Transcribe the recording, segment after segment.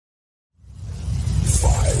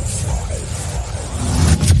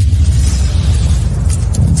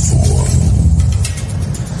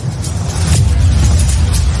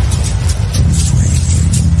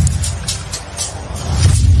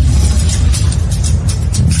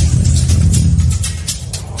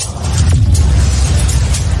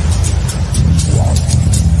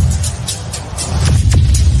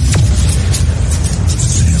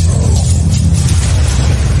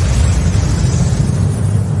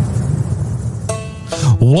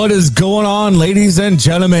What is going on, ladies and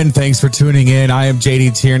gentlemen? Thanks for tuning in. I am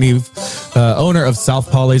JD Tierney, owner of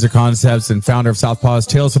Southpaw Laser Concepts and founder of Southpaw's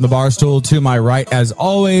Tales from the Barstool. To my right, as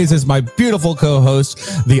always, is my beautiful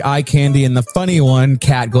co-host, the eye candy and the funny one,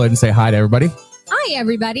 Kat. Go ahead and say hi to everybody. Hi,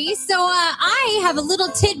 everybody. So I have a little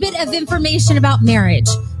tidbit of information about marriage.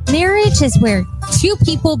 Marriage is where two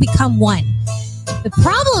people become one. The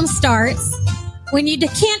problem starts when you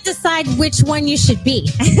can't decide which one you should be.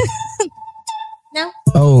 No?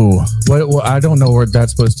 Oh, what? I don't know where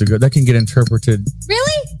that's supposed to go. That can get interpreted.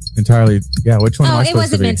 Really? Entirely. Yeah, which one am I it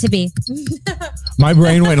supposed wasn't to be? meant to be. My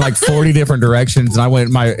brain went like 40 different directions, and I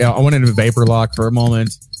went into vapor lock for a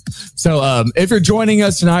moment. So if you're joining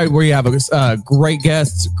us tonight, we have a great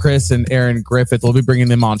guests, Chris and Aaron Griffith. We'll be bringing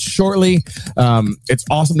them on shortly. It's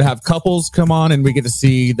awesome to have couples come on, and we get to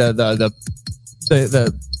see the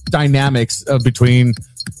dynamics of between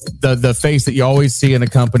the face that you always see in a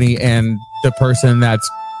company and the person that's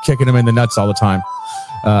kicking them in the nuts all the time.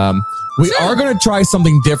 We are going to try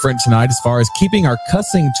something different tonight as far as keeping our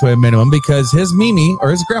cussing to a minimum because his Mimi or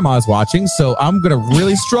his grandma is watching. So I'm going to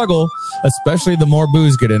really struggle, especially the more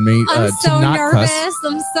booze get in me, I'm so to not nervous. cuss.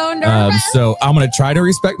 I'm so nervous. So I'm going to try to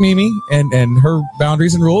respect Mimi and her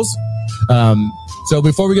boundaries and rules. So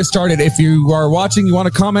before we get started, if you are watching, you want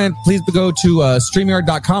to comment, please go to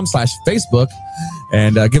StreamYard.com/Facebook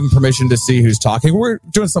and give them permission to see who's talking. We're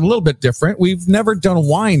doing something a little bit different. We've never done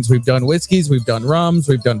wines. We've done whiskeys. We've done rums.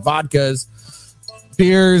 We've done vodkas,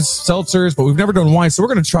 beers, seltzers, but we've never done wine. So we're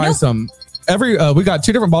going to try some. We got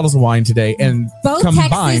 2 different bottles of wine today, and both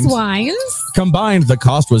Texas wines. Combined, the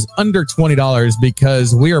cost was under $20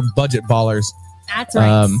 because we are budget ballers. That's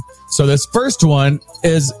right. So this first one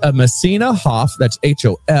is a Messina Hof. That's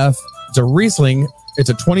HOF. It's a Riesling. It's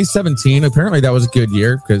a 2017. Apparently that was a good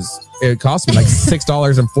year because it cost me like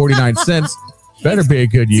 $6.49. Better be a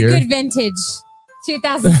good year. It's a good vintage.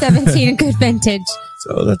 2017, a good vintage.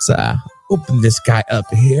 So let's open this guy up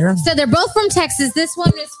here. So they're both from Texas. This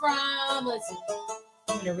one is from, let's see.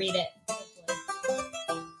 I'm going to read it.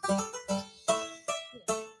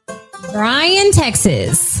 Bryan,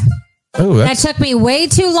 Texas. Oh, that took me way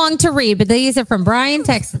too long to read, but these are from Bryan,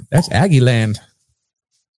 Texas. That's Aggie Land.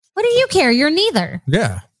 What do you care? You're neither.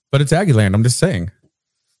 Yeah, but it's Aggie Land. I'm just saying.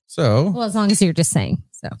 So, well, as long as you're just saying.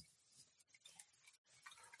 So,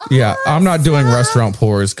 yeah, I'm not doing restaurant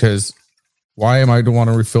pours because why am I to want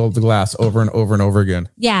to refill the glass over and over and over again?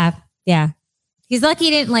 Yeah. He's lucky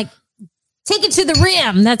he didn't take it to the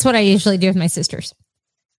rim. That's what I usually do with my sisters.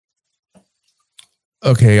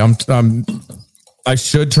 Okay, I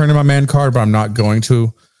should turn in my man card, but I'm not going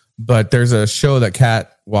to. But there's a show that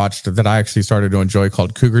Kat watched that I actually started to enjoy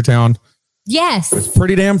called Cougar Town. Yes. It's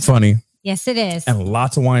pretty damn funny. Yes, it is. And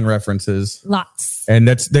lots of wine references. Lots. And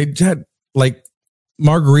they had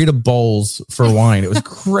margarita bowls for wine. It was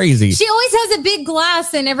crazy. She always has a big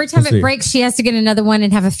glass, and every time it breaks, she has to get another one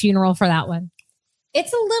and have a funeral for that one.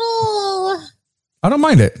 It's a little... I don't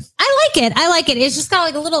mind it. I like it. It's just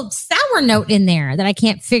got a little sour note in there that I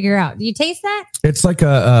can't figure out. Do you taste that? It's like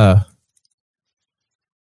a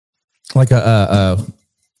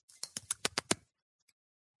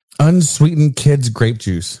unsweetened kids grape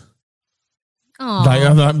juice. Oh,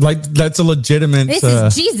 that's a legitimate. This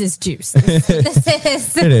is Jesus juice. This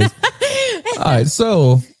is. It is. All right,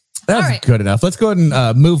 so that's good enough. Let's go ahead and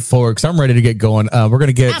move forward because I'm ready to get going. We're going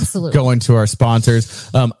to get going to our sponsors.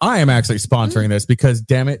 I am actually sponsoring this because,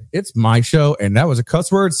 damn it, it's my show. And that was a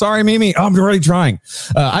cuss word. Sorry, Mimi. I'm already trying.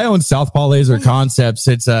 I own Southpaw Laser Concepts.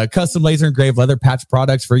 It's custom laser engraved leather patch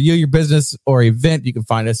products for you, your business, or event. You can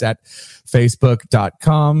find us at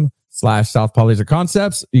facebook.com/Southpaw Laser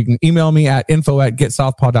Concepts. You can email me at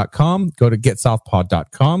info@getsouthpaw.com. Go to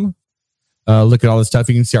getsouthpaw.com. Look at all this stuff.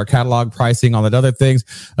 You can see our catalog, pricing, all that other things.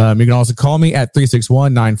 You can also call me at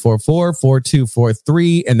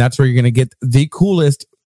 361-944-4243. And that's where you're going to get the coolest,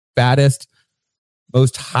 baddest,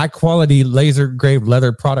 most high quality laser engraved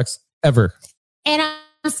leather products ever. And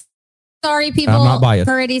I'm sorry, people. I'm not biased.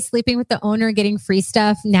 Already sleeping with the owner, getting free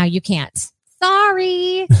stuff. Now you can't.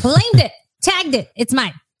 Sorry. Blamed it. Tagged it. It's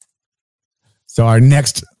mine. So our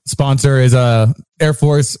next sponsor is Air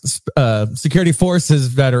Force Security Forces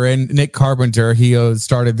veteran Nick Carpenter. He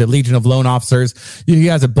started the Legion of Loan Officers. He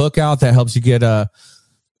has a book out that helps you get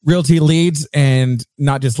realty leads, and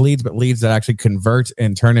not just leads, but leads that actually convert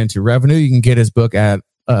and turn into revenue. You can get his book at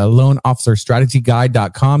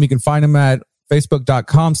loanofficerstrategyguide.com. You can find him at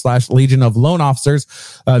facebook.com/Legion of Loan Officers.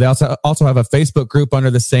 They also have a Facebook group under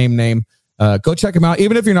the same name. Go check them out.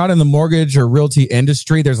 Even if you're not in the mortgage or realty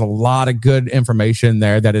industry, there's a lot of good information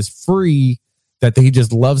there that is free that he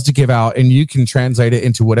just loves to give out, and you can translate it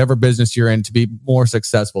into whatever business you're in to be more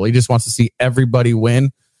successful. He just wants to see everybody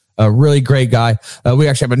win. A really great guy. We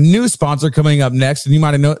actually have a new sponsor coming up next, and you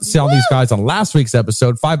might have seen all these guys on last week's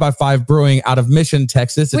episode. 5x5 Brewing out of Mission,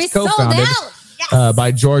 Texas. It's co-founded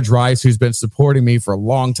by George Rice, who's been supporting me for a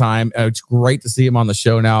long time. It's great to see him on the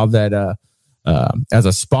show now that as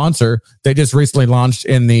a sponsor. They just recently launched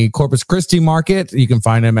in the Corpus Christi market. You can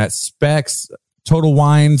find them at Specs, Total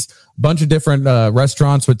Wines, a bunch of different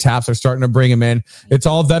restaurants with taps are starting to bring them in. It's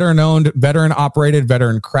all veteran owned, veteran operated,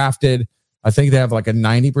 veteran crafted. I think they have like a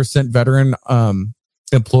 90% veteran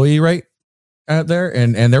employee rate out there,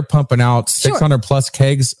 and they're pumping out 600 plus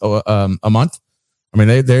kegs a month. I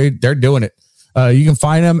mean, they're doing it. You can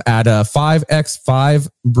find them at 5x5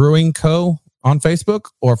 Brewing Co. on Facebook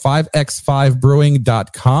or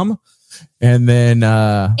 5x5brewing.com. And then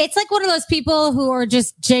it's like one of those people who are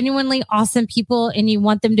just genuinely awesome people, and you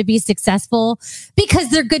want them to be successful because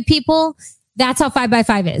they're good people. That's how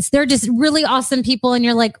 5x5 is. They're just really awesome people, and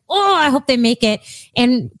you're like, oh, I hope they make it.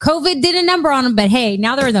 And COVID did a number on them, but hey,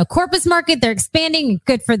 now they're in the Corpus market. They're expanding.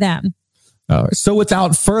 Good for them. So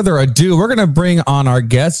without further ado, we're going to bring on our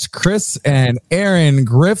guests, Chris and Aaron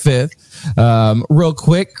Griffith. Real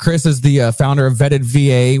quick, Chris is the founder of Vetted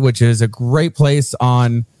VA, which is a great place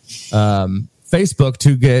on Facebook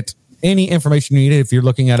to get any information you need if you're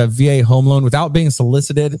looking at a VA home loan without being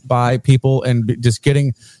solicited by people and just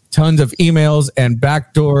getting tons of emails and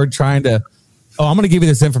backdoor trying to, I'm going to give you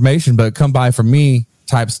this information, but come buy from me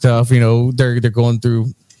type stuff. You know, they're going through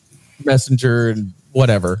Messenger and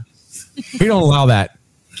whatever. We don't allow that.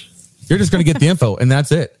 You're just going to get the info, and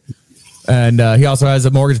that's it. And he also has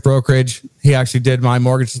a mortgage brokerage. He actually did my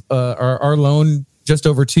mortgage, our loan just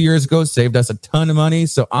over 2 years ago, saved us a ton of money.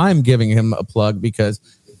 So I'm giving him a plug because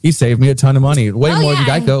he saved me a ton of money, way more than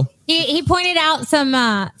Geico. He pointed out some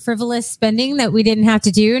frivolous spending that we didn't have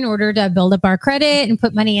to do in order to build up our credit and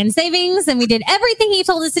put money in savings. And we did everything he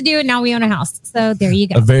told us to do. And now we own a house. So there you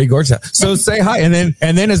go. A very gorgeous house. So say hi. And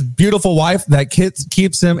then his beautiful wife that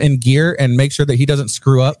keeps him in gear and make sure that he doesn't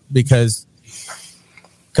screw up, because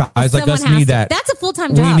guys like us need that. That's a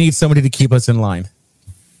full-time job. We need somebody to keep us in line.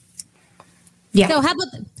 Yeah.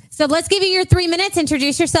 So let's give you your 3 minutes.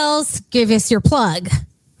 Introduce yourselves. Give us your plug.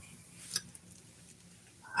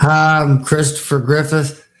 Hi, I'm Christopher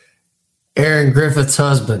Griffith, Aaron Griffith's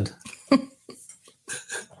husband.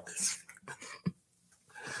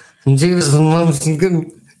 Jesus, some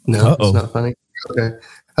good. No, It's not funny. Okay.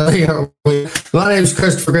 My name is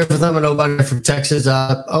Christopher Griffith. I'm a nobody from Texas.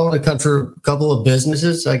 I own a couple of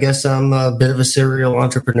businesses. I guess I'm a bit of a serial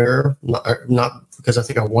entrepreneur. Not because I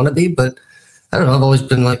think I want to be, but I don't know. I've always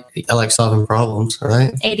been I like solving problems. All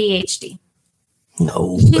right. ADHD.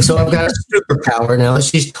 No. So I've got a superpower now.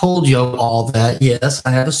 She's told you all that. Yes,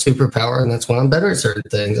 I have a superpower, and that's why I'm better at certain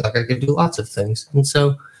things. Like I could do lots of things. And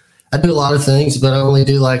so I do a lot of things, but I only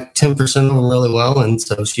do 10% of them really well. And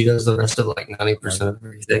so she does the rest of 90% of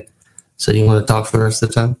everything. So you want to talk for the rest of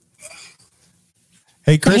the time?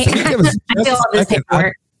 Hey, Chris,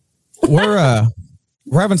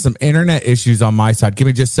 we're having some internet issues on my side. Give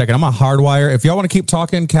me just a second. I'm a hardwire. If y'all want to keep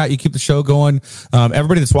talking, Kat, you keep the show going.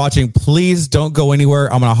 Everybody that's watching, please don't go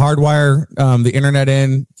anywhere. I'm going to hardwire the internet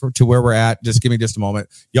in to where we're at. Just give me just a moment.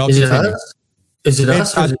 Y'all. Is it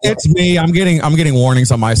us? It's me. I'm getting warnings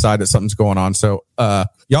on my side that something's going on. So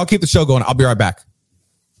y'all keep the show going. I'll be right back.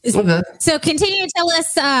 Okay. So continue to tell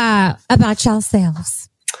us about yourselves.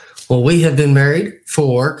 Well, we have been married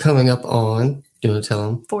for coming up on, do you want to tell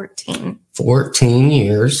them? 14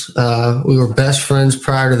 years. We were best friends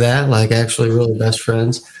prior to that, actually really best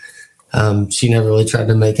friends. She never really tried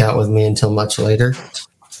to make out with me until much later.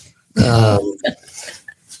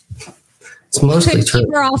 It's mostly true.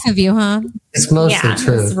 Keep her off of you, huh? It's mostly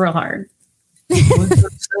true. It's real hard. What did I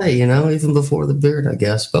say, even before the beard, I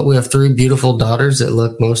guess. But we have 3 beautiful daughters that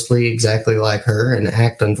look mostly exactly like her and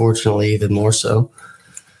act, unfortunately, even more so.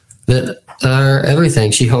 That are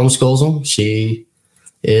everything. She homeschools them. She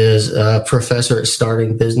is a professor at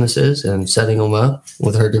starting businesses and setting them up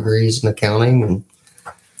with her degrees in accounting and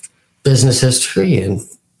business history. And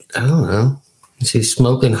I don't know. She's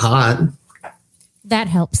smoking hot. That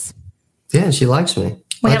helps. Yeah, she likes me.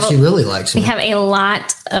 She really likes me. We have a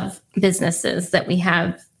lot of businesses that we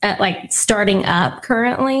have starting up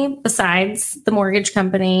currently, besides the mortgage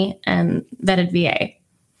company and Vetted VA.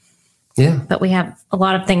 Yeah. But we have a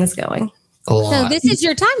lot of things going. So this is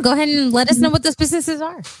your time. Go ahead and let us know what those businesses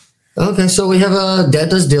are. Okay, so we have Dad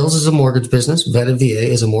Does Deals as a mortgage business. Vetted VA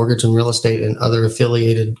is a mortgage and real estate and other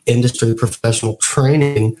affiliated industry professional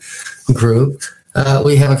training group.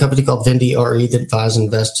 We have a company called Vindy RE that advises and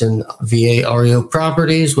invests in VA REO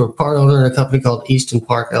properties. We're part owner in a company called Easton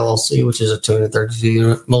Park LLC, which is a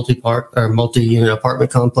 232-unit multi-unit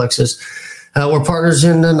apartment complexes. We're partners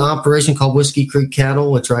in an operation called Whiskey Creek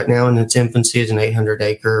Cattle, which right now in its infancy is an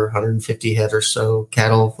 800-acre, 150 head or so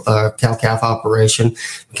cow-calf operation.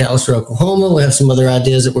 McAllister, Oklahoma. We have some other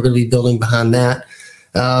ideas that we're going to be building behind that.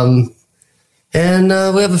 And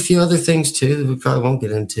we have a few other things too that we probably won't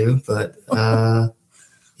get into, but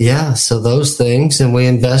yeah, so those things. And we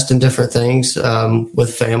invest in different things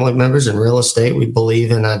with family members in real estate. We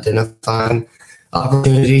believe in identifying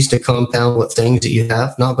opportunities to compound what things that you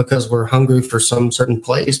have, not because we're hungry for some certain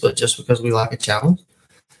place, but just because we like a challenge.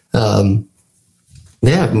 Yeah,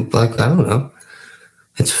 like, I don't know.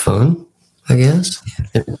 It's fun, I guess.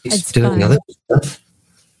 It's doing fun. other stuff.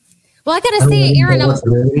 Well, I gotta say, Aaron, I'm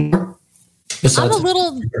a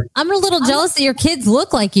I'm little jealous that your kids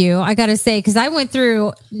look like you. I gotta say, because I went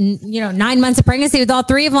through 9 months of pregnancy with all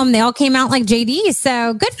three of them. They all came out like JD.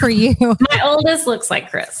 So good for you. My oldest looks like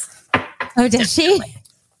Chris. Oh, does she?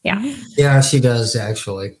 Yeah. Yeah, she does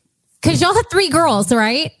actually. Because y'all have 3 girls,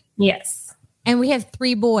 right? Yes. And we have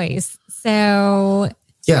 3 boys. So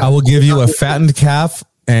Yeah, I will give you a fattened calf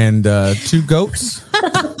and 2 goats.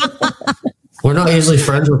 we're not usually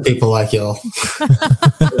friends with people like y'all.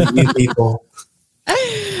 You people.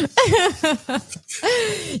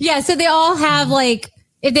 yeah, so they all have like,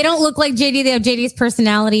 if they don't look like JD, they have JD's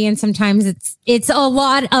personality, and sometimes it's a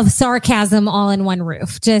lot of sarcasm all in one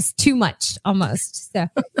roof, just too much almost. So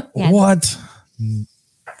yeah. What?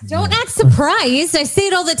 Don't act surprised. I say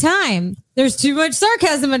it all the time. There's too much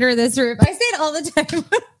sarcasm under this roof. I say it all the time.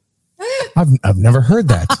 I've never heard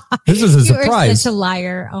that. This is a You are surprise. such a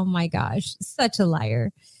liar. Oh my gosh, such a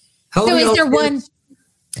liar. How So old are is there y'all one? kids?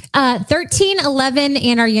 13, 11,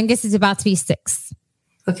 and our youngest is about to be 6.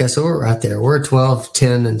 Okay, so we're right there. We're 12,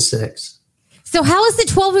 10, and 6. So how is the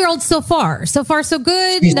 12-year-old so far? So far, so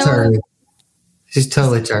good? She's turning. She's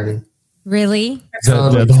totally turning. Really?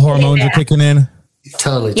 The hormones are kicking in.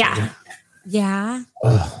 Totally Yeah. turning. Yeah.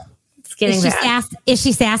 It's getting Is she, bad. is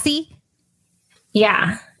she sassy?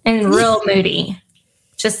 Yeah. And real moody.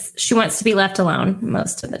 Just, she wants to be left alone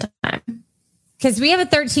most of the time. Because we have a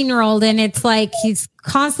 13-year-old and it's like he's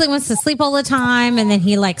constantly wants to sleep all the time, and then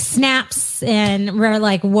he like snaps, and we're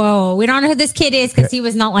like, whoa, we don't know who this kid is because he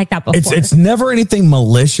was not like that before. It's never anything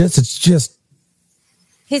malicious. It's just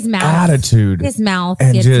his mouth. attitude. His mouth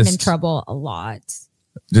and gets him in just- trouble a lot.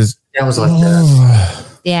 Just Yeah, I was like that.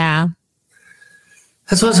 Yeah.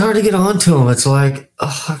 That's why it's hard to get on to them. It's like, all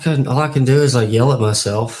I can do is like yell at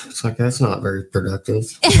myself. It's like, that's not very productive.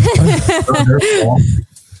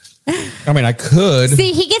 I mean, I could.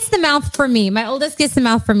 See, he gets the mouth for me. My oldest gets the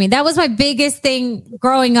mouth for me. That was my biggest thing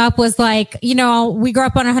growing up was like, we grew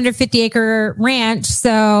up on a 150-acre ranch.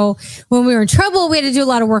 So when we were in trouble, we had to do a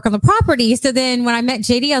lot of work on the property. So then when I met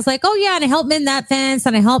JD, I was like, oh yeah. And I helped mend that fence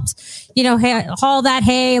and I helped, haul that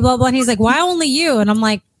hay, blah, blah. And he's like, why only you? And I'm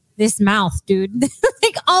like, this mouth, dude,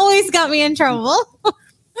 like always got me in trouble.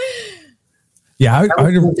 Yeah, That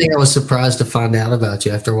was one thing I was surprised to find out about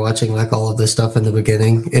you after watching like all of this stuff in the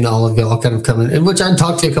beginning and all of y'all kind of coming, in which I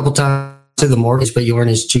talked to you a couple times to the mortgage, but you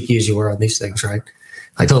weren't as cheeky as you were on these things, right?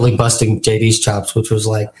 Like totally busting JD's chops, which was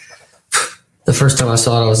like, the first time I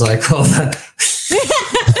saw it, I was like, oh,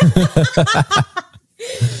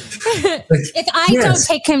 If I don't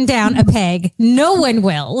take him down a peg, no one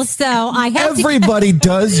will. So I have everybody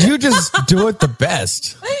does. You just do it the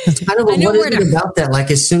best. I know, but what is it about that?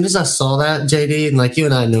 Like, as soon as I saw that, JD, and like you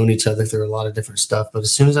and I have known each other through a lot of different stuff, but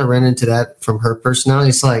as soon as I ran into that from her personality,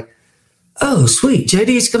 it's like, oh, sweet,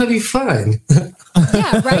 JD's going to be fine.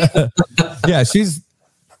 Yeah, right. Yeah, she's.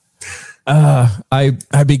 I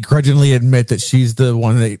begrudgingly admit that she's the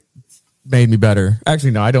one that made me better.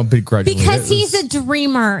 Actually, no, I don't begrudgingly. Because he's a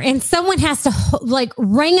dreamer, and someone has to like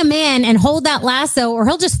ring him in and hold that lasso, or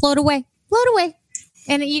he'll just float away.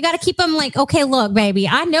 And you got to keep him like, okay, look, baby,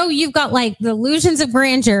 I know you've got like the illusions of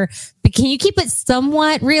grandeur, but can you keep it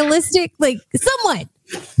somewhat realistic? Like somewhat.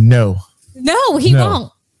 No, he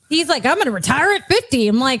won't. He's like, I'm going to retire at 50.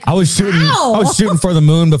 I'm like, I was shooting for the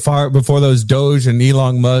moon before those Doge and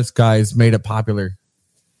Elon Musk guys made it popular.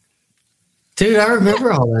 Dude, I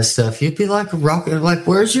remember all that stuff. You'd be like rocking, like,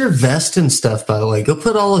 where's your vest and stuff, by the way? Go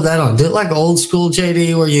put all of that on. Do it like old school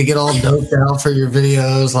JD where you get all doped out for your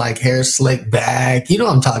videos, like hair slicked back. You know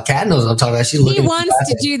what I'm talking. Kat knows what I'm talking about. She wants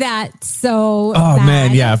to do that. So, oh bad.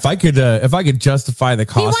 man, yeah. If I could justify the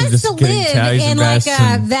cost of just getting ties in and like vests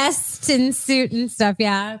a vest and suit and stuff.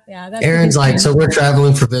 Yeah. That's Aaron's like, so we're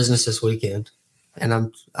traveling for business this weekend. And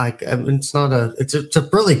I'm like, it's a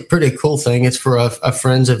really pretty cool thing. It's for a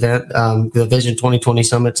friends event. The Vision 2020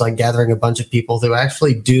 Summit's like gathering a bunch of people who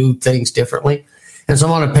actually do things differently. And so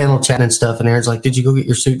I'm on a panel chatting and stuff, and Erin's like, did you go get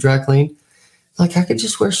your suit dry cleaned? Like, I could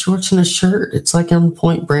just wear shorts and a shirt. It's like on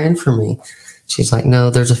point brand for me. She's like, no,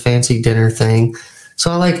 there's a fancy dinner thing.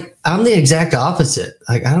 So I'm the exact opposite.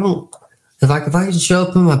 Like, if I could show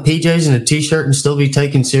up in my PJs and a t-shirt and still be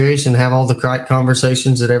taken serious and have all the right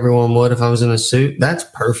conversations that everyone would if I was in a suit, that's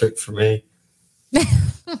perfect for me.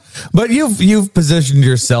 But you've positioned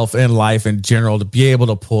yourself in life in general to be able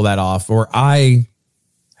to pull that off, or I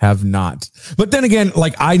have not. But then again,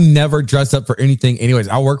 like, I never dress up for anything anyways.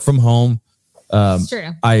 I work from home. It's true.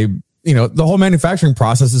 The whole manufacturing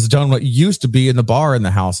process is done what used to be in the bar in the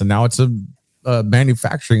house, and now it's a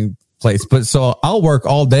manufacturing place. But so I'll work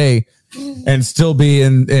all day and still be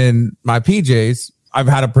in my PJs. I've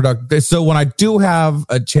had a productive. So when I do have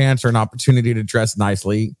a chance or an opportunity to dress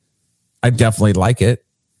nicely, I definitely like it.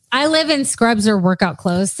 I live in scrubs or workout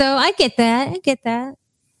clothes, so I get that.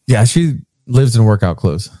 Yeah, she lives in workout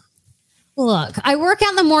clothes. Look, I work out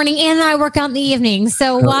in the morning and I work out in the evening.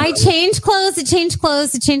 So why change clothes to change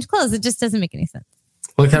clothes to change clothes? It just doesn't make any sense.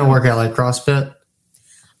 What kind of workout, like CrossFit?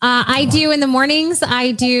 I do in the mornings.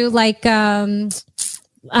 I do like I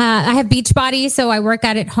have Beachbody, so I work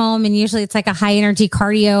out at home, and usually it's like a high energy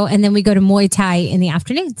cardio, and then we go to Muay Thai in the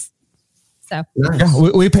afternoons. So Nice.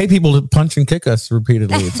 Yeah, we pay people to punch and kick us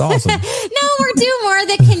repeatedly. It's awesome. no, we're doing more of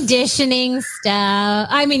the conditioning stuff.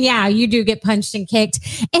 I mean, yeah, you do get punched and kicked,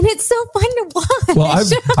 and it's so fun to watch.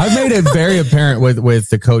 Well, I've made it very apparent with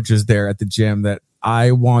the coaches there at the gym that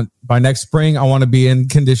I want, by next spring, I want to be in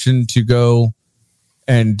condition to go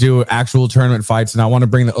and do actual tournament fights, and I want to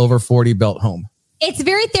bring the over 40 belt home. It's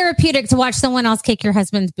very therapeutic to watch someone else kick your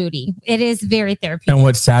husband's booty. It is very therapeutic. And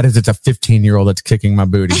what's sad is it's a 15-year-old that's kicking my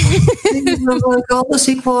booty. Like all this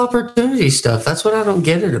equal opportunity stuff. That's what I don't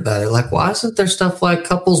get it about it. Like, why isn't there stuff like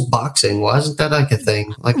couples boxing? Why isn't that like a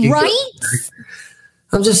thing? Like, Right?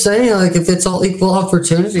 I'm just saying, like, if it's all equal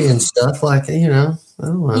opportunity and stuff, like, I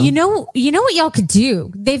don't know. You know what y'all could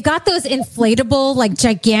do? They've got those inflatable, like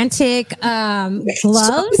gigantic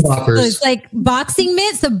gloves, those like boxing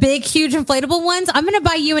mitts, the big, huge inflatable ones. I'm gonna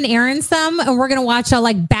buy you and Erin some, and we're gonna watch a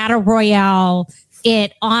like battle royale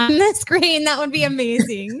it on the screen. That would be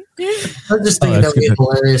amazing. I'm just thinking that would be a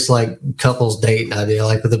hilarious like couples date idea,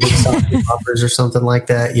 like with the big stocking poppers or something like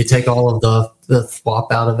that. You take all of the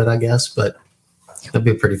swap out of it, I guess, but that'd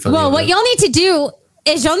be pretty funny. Well, what y'all need to do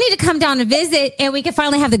is y'all need to come down and visit, and we can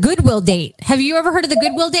finally have the Goodwill date. Have you ever heard of the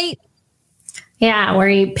Goodwill date? Yeah, where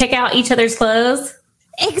you pick out each other's clothes.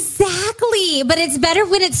 Exactly. But it's better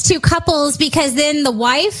when it's two couples, because then the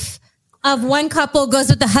wife of one couple goes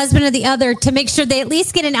with the husband of the other to make sure they at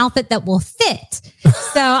least get an outfit that will fit.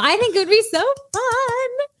 So I think it would be so fun.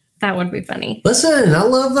 That would be funny. Listen, I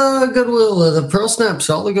love Goodwill. The Pearl Snaps,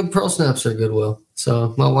 all the good Pearl Snaps are Goodwill.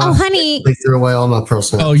 So my wife, honey, threw away all my Pearl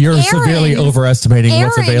Snaps. Oh, you're severely overestimating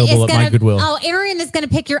what's available at my Goodwill. Oh, Erin is going to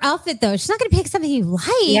pick your outfit, though. She's not going to pick something you like.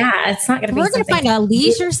 Yeah, it's not going to be. We're going to find a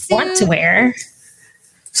leisure suit. Want to wear.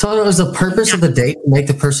 So it was the purpose of the date to make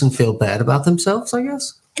the person feel bad about themselves, I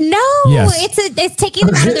guess? No, Yes. it's taking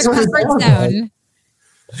them out of their comfort zone.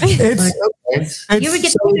 It's, Like, okay. You would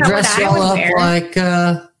get So to we know what dress I y'all would up wear. like,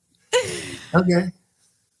 okay.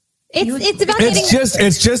 It's about getting.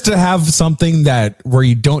 it's just to have something that where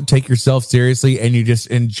you don't take yourself seriously and you just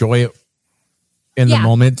enjoy it in the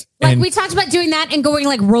moment. Like and we talked about doing that and going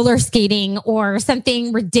like roller skating or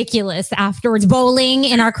something ridiculous afterwards, bowling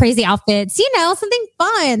in our crazy outfits, something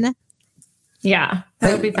fun. Yeah,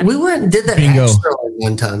 that would be funny. We went and did that Bingo. axe throwing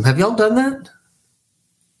one time. Have y'all done that?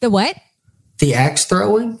 The what? The axe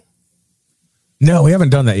throwing? no, we haven't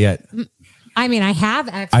done that yet. I mean, I have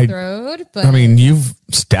axe throwed, but I mean, you've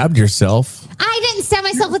stabbed yourself. I didn't stab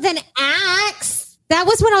myself with an axe. That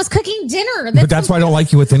was when I was cooking dinner. But that's why I don't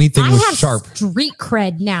like you with anything I with have sharp. street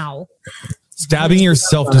cred now. Stabbing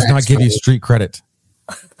yourself does not give you street credit.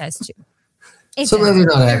 That's true. So maybe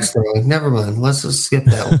not axe throwing. Never mind. Let's just skip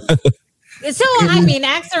that one. So, I mean,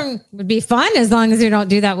 axe throwing would be fun as long as we don't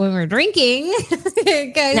do that when we're drinking.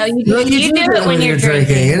 No, you No, do it when you're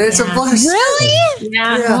drinking. and it's a blast. Really?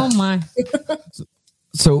 Yeah. Yeah. Oh my!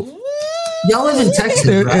 So Y'all live in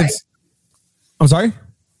Texas, right? I'm sorry?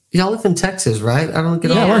 Y'all live in Texas, right? I don't get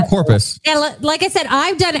Yeah, all we're in Corpus. And like I said,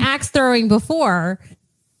 I've done axe throwing before,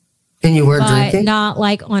 And you weren't but drinking? not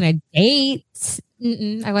like on a date.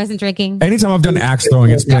 I wasn't drinking. Anytime I've done axe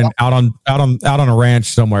throwing, it's been out on a ranch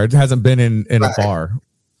somewhere. It hasn't been in a bar.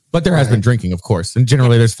 But there has been drinking, of course. And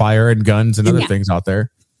generally there's fire and guns and other things out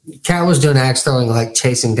there. Kat was doing axe throwing, like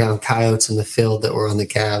chasing down coyotes in the field that were on the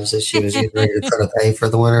calves as she was getting ready to try to pay for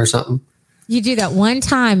the winter or something. You do that one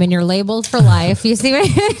time and you're labeled for life. You see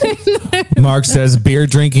what? Mark says beer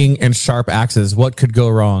drinking and sharp axes. What could go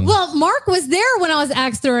wrong? Well, Mark was there when I was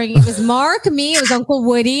axe throwing. It was Mark, me, it was Uncle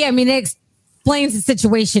Woody. I mean, it explains the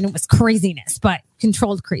situation. It was craziness, but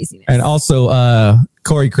controlled craziness. And also,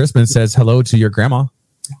 Corey Crispin says hello to your grandma.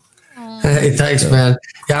 Hey, thanks, man.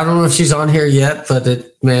 Yeah, I don't know if she's on here yet, but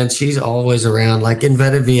man, she's always around. Like in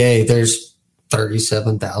Vetted VA, there's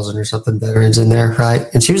 37,000 or something veterans in there, right?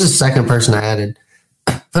 And she was the second person I added.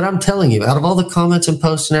 But I'm telling you, out of all the comments and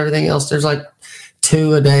posts and everything else, there's like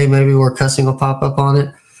 2 a day maybe where cussing will pop up on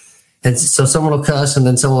it. And so someone will cuss and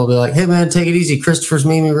then someone will be like, hey, man, take it easy. Christopher's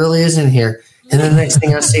Mimi really is in here. And then the next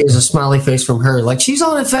thing I see is a smiley face from her. Like, she's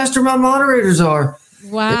on it faster than my moderators are.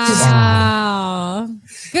 Wow.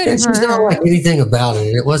 Good And for she's not her. like anything about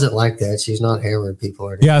it. It wasn't like that. She's not hammering people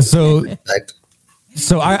or anything. Yeah,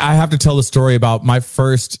 so I have to tell the story about my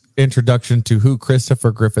first introduction to who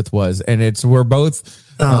Christopher Griffith was, and we're both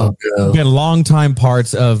been longtime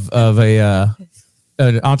parts of an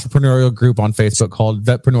entrepreneurial group on Facebook called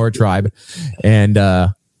Vetpreneur Tribe, and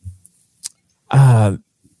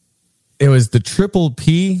it was the Triple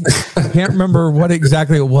P. I can't remember what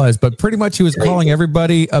exactly it was, but pretty much he was calling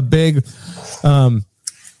everybody a big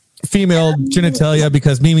female genitalia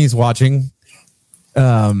because Mimi's watching.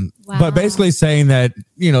 But basically saying that,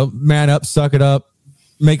 man up, suck it up,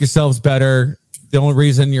 make yourselves better. The only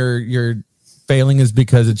reason you're failing is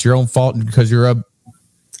because it's your own fault and because you're a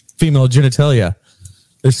female genitalia.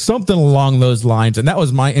 There's something along those lines, and that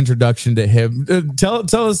was my introduction to him. Tell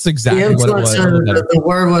us exactly what it was. The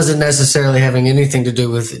word wasn't necessarily having anything to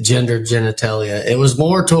do with gender genitalia. It was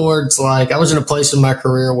more towards like I was in a place in my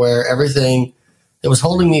career where everything that was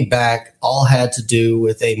holding me back all had to do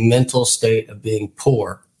with a mental state of being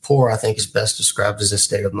poor. Poor, I think, is best described as a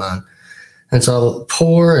state of mind. And so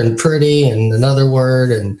poor and pretty and another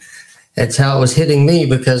word, and that's how it was hitting me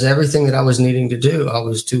because everything that I was needing to do, I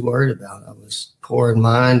was too worried about. I was poor in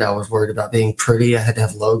mind. I was worried about being pretty. I had to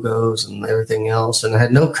have logos and everything else, and I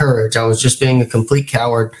had no courage. I was just being a complete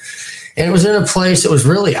coward. And it was in a place that was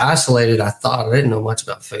really isolated, I thought. I didn't know much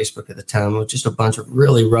about Facebook at the time. It was just a bunch of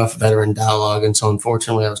really rough veteran dialogue. And so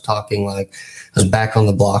unfortunately, I was talking like I was back on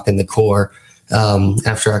the block in the Corps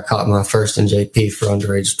after I caught my first NJP for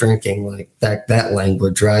underage drinking, like that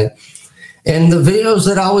language, right? And the videos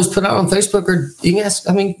that I always put out on Facebook are, you can ask,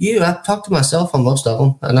 I've talked to myself on most of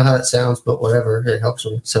them. I know how that sounds, but whatever, it helps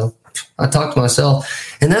me. So I talked to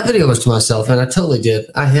myself. And that video was to myself, and I totally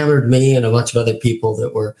did. I hammered me and a bunch of other people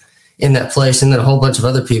that were in that place, and then a whole bunch of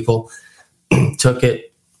other people took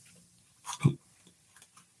it.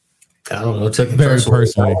 I don't know, took it very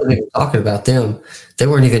personally. I wasn't even talking about them. They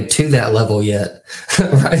weren't even to that level yet,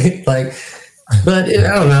 right? But I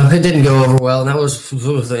don't know. It didn't go over well, and that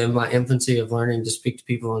was in my infancy of learning to speak to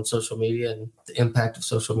people on social media and the impact of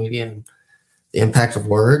social media and the impact of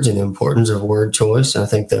words and the importance of word choice. And I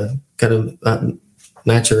think the kind of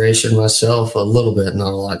maturation myself a little bit,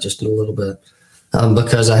 not a lot, just a little bit.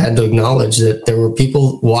 Because I had to acknowledge that there were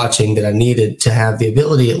people watching that I needed to have the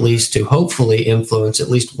ability at least to hopefully influence at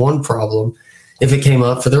least one problem if it came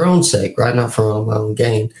up for their own sake, right? Not for my own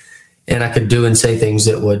gain. And I could do and say things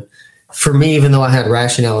that would, for me, even though I had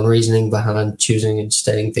rationale and reasoning behind choosing and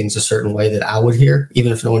saying things a certain way that I would hear,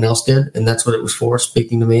 even if no one else did, and that's what it was for,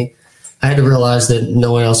 speaking to me, I had to realize that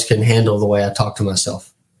no one else can handle the way I talk to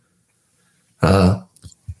myself.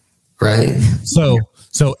 Right?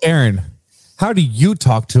 So Aaron, how do you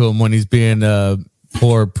talk to him when he's being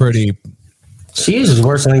poor, pretty? She uses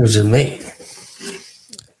worse language than me.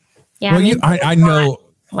 Yeah, well, I know.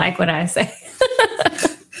 Like what I say.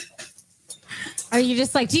 Are you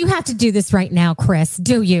just like, do you have to do this right now, Chris?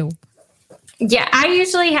 Do you? Yeah, I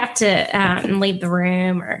usually have to leave the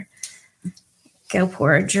room or go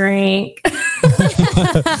pour a drink.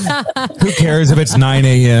 Who cares if it's 9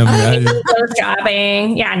 a.m.? Go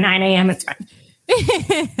shopping. Yeah, 9 a.m. It's fine.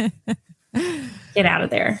 Get out of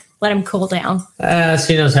there. Let him cool down.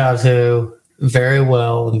 She knows how to very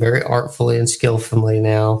well and very artfully and skillfully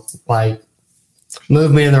now, like,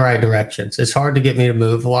 move me in the right directions. It's hard to get me to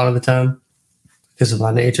move a lot of the time because of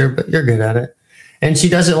my nature, but you're good at it. And she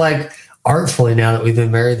does it like artfully now that we've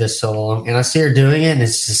been married this so long. And I see her doing it, and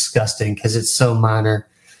it's disgusting because it's so minor.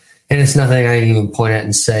 And it's nothing I can even point at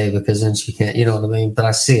and say because then she can't, you know what I mean? But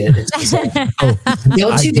I see it. It's just like,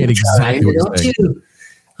 don't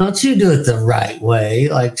you do it the right way?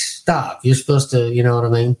 Like, stop. You're supposed to, you know what I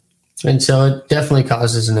mean? And so it definitely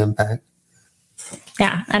causes an impact.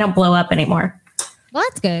 Yeah, I don't blow up anymore. Well,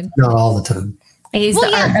 that's good. Not all the time. I use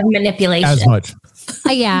the art of manipulation. as much.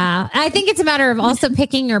 Yeah. I think it's a matter of also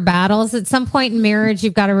picking your battles. At some point in marriage,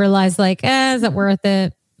 you've got to realize like, is it worth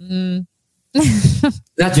it?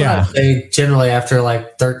 That's what I say generally after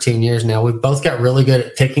like 13 years now. We've both got really good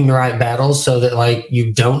at picking the right battles so that like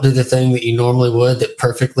you don't do the thing that you normally would that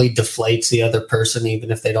perfectly deflates the other person,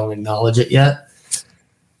 even if they don't acknowledge it yet.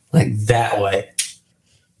 Like that way.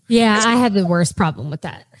 Yeah, I had the worst problem with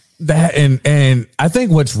that. That and I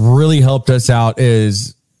think what's really helped us out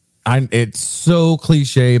is it's so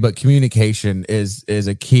cliche, but communication is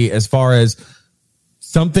a key as far as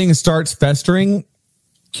something starts festering.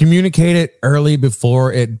 Communicate it early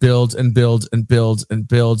before it builds and builds and builds and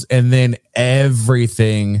builds, and then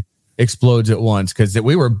everything explodes at once. Because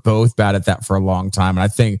we were both bad at that for a long time, and I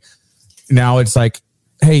think now it's like,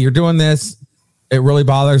 hey, you're doing this. It really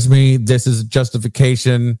bothers me. This is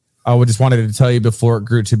justification. I just wanted to tell you before it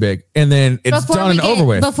grew too big, and then it's done and over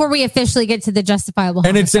with. Before we officially get to the justifiable,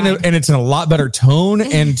 and it's in a lot better tone,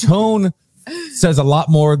 and tone says a lot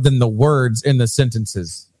more than the words in the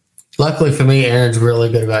sentences. Luckily for me, Erin's really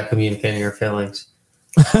good about communicating her feelings.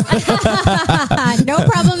 No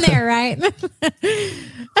problem there, right?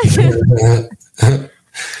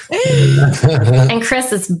 And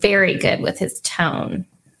Chris is very good with his tone.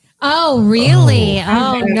 Oh, really?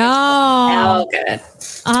 Oh, no. Oh, good.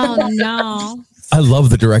 Oh, no. I love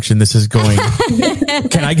the direction this is going.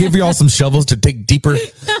 Can I give you all some shovels to dig deeper?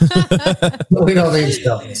 We don't need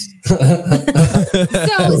shovels. So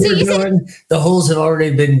you said, the holes have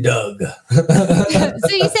already been dug. so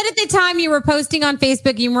you said at the time you were posting on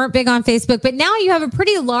Facebook, you weren't big on Facebook, but now you have a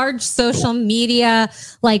pretty large social media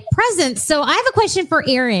like presence. So I have a question for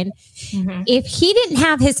Erin. Mm-hmm. If he didn't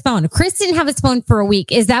have his phone, Chris didn't have his phone for a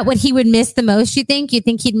week, is that what he would miss the most, you think? You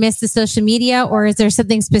think he'd miss the social media, or is there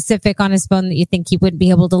something specific on his phone that you think he wouldn't be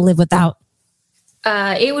able to live without?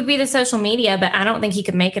 It would be the social media, but I don't think he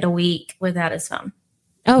could make it a week without his phone.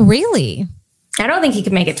 Oh, really? I don't think he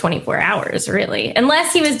could make it 24 hours, really,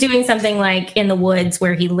 unless he was doing something like in the woods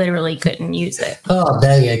where he literally couldn't use it. Oh,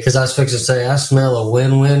 dang it. Because I was fixing to say, I smell a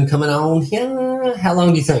win-win coming on. Yeah. How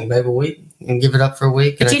long do you think? Maybe a week? And give it up for a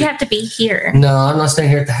week? But you'd have to be here. No, I'm not staying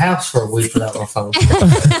here at the house for a week without my phone.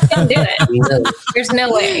 Don't do it. No. There's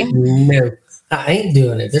no way. No. I ain't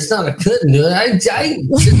doing it. It's not I couldn't do it. I ain't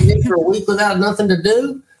sitting here for a week without nothing to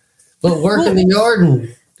do but work in the yard.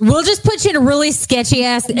 And we'll just put you in a really sketchy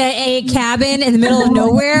ass a cabin in the middle of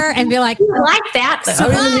nowhere and be like, I like that. I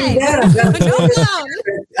don't even need that.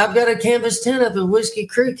 I've got a canvas tent up at Whiskey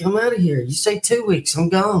Creek. I'm out of here. You say 2 weeks, I'm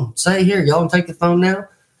gone. Say here, y'all can take the phone now.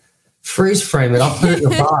 Freeze frame it. I'll put it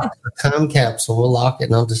in a box, a time capsule. We'll lock it,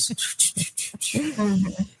 and I'll just.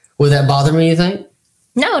 Would that bother me? You think?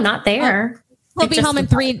 No, not there. He'll be home in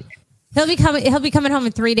 3. He'll be coming home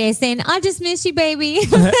in 3 days, saying, "I just miss you, baby."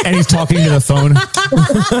 And he's talking to the phone.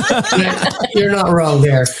 You're not wrong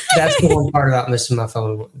there. That's the one part about missing my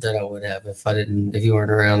phone that I would have if you weren't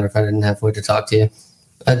around, or if I didn't have a way to talk to you.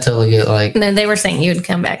 I'd totally get like. And then they were saying you'd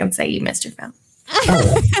come back and say you missed your phone.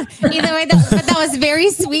 Oh. Either way, that was very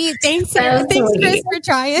sweet. Thanks, Chris, for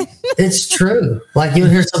trying. It's true. Like you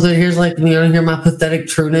hear something. Here's like you hear my pathetic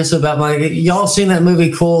trueness about my. Y'all seen that movie?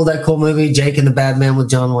 That cool movie, Jake and the Bad Man with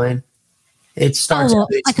John Wayne. It starts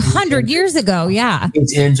like 100 years ago. Yeah,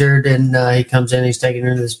 he's injured and he comes in. He's taken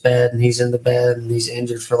into this bed and he's in the bed and he's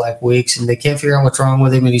injured for like weeks and they can't figure out what's wrong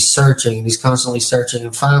with him and he's searching and he's constantly searching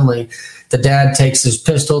and finally. The dad takes his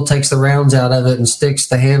pistol, takes the rounds out of it, and sticks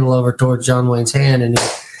the handle over towards John Wayne's hand, and he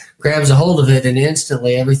grabs a hold of it, and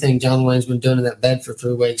instantly everything John Wayne's been doing in that bed for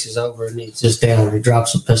 3 weeks is over, and he's just down, and he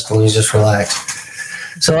drops the pistol, and he's just relaxed.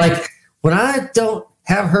 So, like, when I don't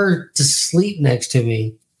have her to sleep next to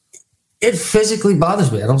me, it physically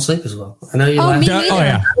bothers me. I don't sleep as well. I know you laugh. Me neither. Oh,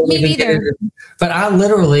 yeah. Me neither. But I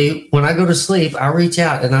literally, when I go to sleep, I reach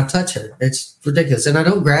out, and I touch her. It's ridiculous. And I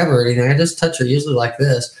don't grab her or anything. I just touch her, usually like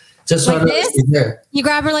this. Just like so this? There. You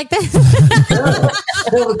grab her like this? No,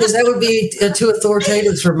 because that would be too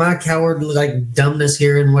authoritative for my coward like dumbness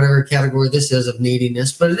here in whatever category this is of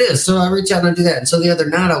neediness. But it is. So I reach out and I do that. And so the other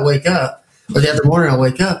night I wake up, or the other morning I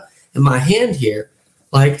wake up, and my hand here,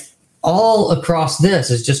 like all across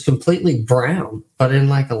this, is just completely brown, but in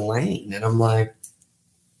like a lane. And I'm like,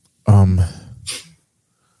 no.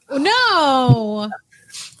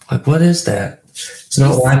 Like, what is that? It's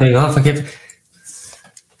not wiping off. I can't.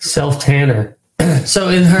 Self-tanner. So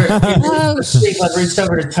in her sleep, I reached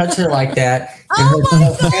over to touch her like that, and her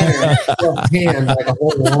self-tanner self-tanned like a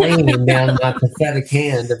whole lane down my pathetic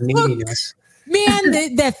hand of neediness. Man,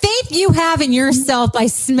 the faith you have in yourself by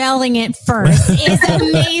smelling it first is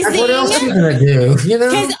amazing. What else are you gonna do? You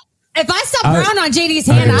know. If I stop brown on JD's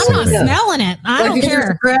hand, I'm not smelling it. I don't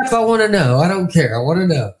care. Crap, I want to know. I don't care. I want to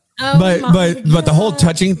know. Oh but the whole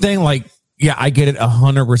touching thing, like, yeah, I get it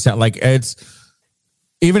 100%. Like, it's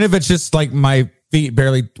even if it's just like my feet,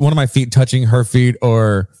 barely one of my feet touching her feet,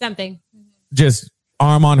 or something, just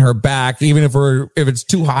arm on her back. Even if it's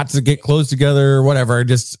too hot to get close together or whatever,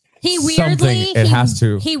 just he weirdly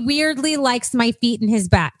likes my feet and his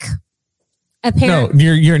back. Apparently,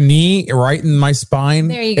 no, your knee right in my spine.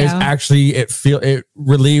 There you go. Is actually it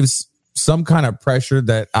relieves some kind of pressure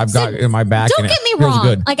that I've got in my back. Don't get me wrong.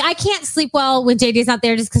 Good. Like, I can't sleep well when JD's not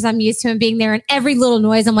there just because I'm used to him being there, and every little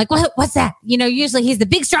noise, I'm like, what's that? You know, usually he's the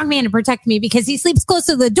big strong man to protect me because he sleeps close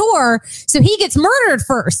to the door. So he gets murdered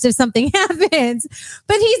first if something happens,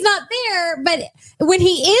 but he's not there. But when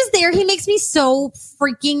he is there, he makes me so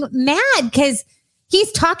freaking mad because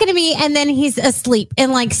he's talking to me and then he's asleep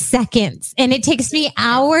in like seconds, and it takes me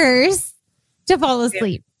hours to fall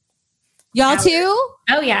asleep. Y'all too?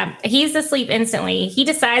 Oh yeah. He's asleep instantly. He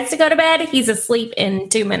decides to go to bed. He's asleep in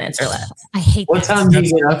 2 minutes or less. I hate What time do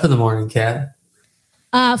you get up in the morning, Kat?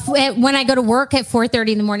 When I go to work at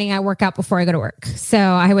 4:30 in the morning, I work out before I go to work. So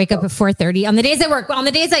I wake up at 4:30 on the days I work. On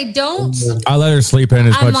the days I don't, I let her sleep in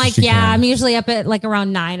as I'm much like, as she can. I'm usually up at like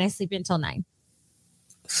around 9. I sleep until 9.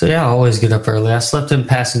 So yeah, I always get up early. I slept in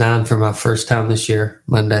past 9 for my first time this year,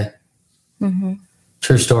 Monday. Mm-hmm.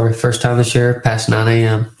 True story. First time this year, past 9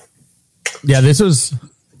 a.m. Yeah, this was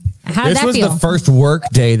the first work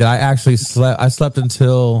day that I actually slept. I slept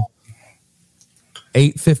until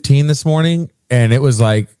 8:15 this morning, and it was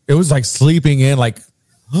like sleeping in. Like,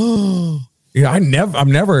 I'm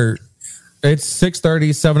never. It's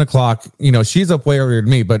 6:30, 7 o'clock. You know, she's up way earlier than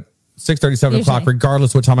me, but 6:30, 7 o'clock,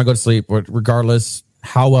 regardless what time I go to sleep, or regardless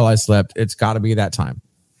how well I slept, it's got to be that time.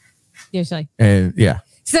 Usually, and yeah.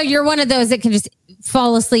 So you're one of those that can just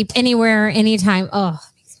fall asleep anywhere, anytime. Oh.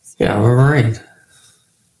 Yeah, I'm a Marine.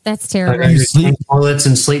 That's terrible. You sleep toilets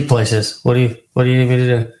and sleep places. What do you need me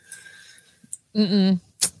to do?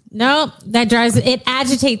 No, that drives it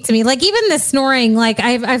agitates me. Like, even the snoring, like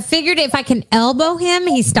I've figured if I can elbow him,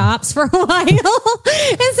 he stops for a while. And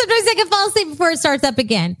sometimes I can fall asleep before it starts up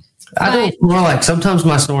again. I don't snore. Like, sometimes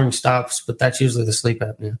my snoring stops, but that's usually the sleep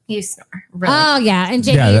apnea. You snore. Really? Oh yeah. And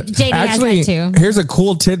JD actually has that too. Here's a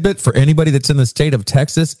cool tidbit for anybody that's in the state of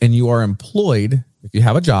Texas and you are employed. If you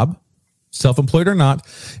have a job, self-employed or not,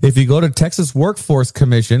 if you go to Texas Workforce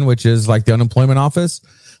Commission, which is like the unemployment office,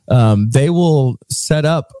 they will set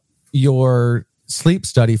up your sleep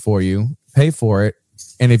study for you, pay for it.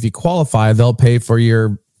 And if you qualify, they'll pay for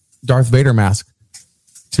your Darth Vader mask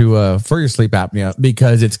for your sleep apnea,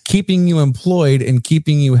 because it's keeping you employed and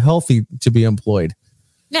keeping you healthy to be employed.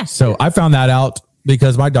 Yeah. So I found that out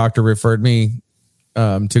because my doctor referred me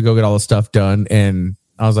to go get all the stuff done. And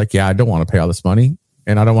I was like, yeah, I don't want to pay all this money,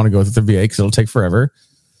 and I don't want to go through the VA because it'll take forever.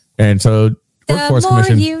 And so Workforce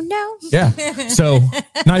Commission, you know. Yeah. So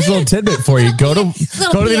nice little tidbit for you. Go to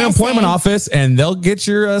the unemployment office and they'll get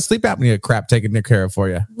your sleep apnea crap taken care of for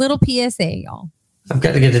you. Little PSA, y'all. I've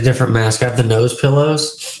got to get a different mask. I have the nose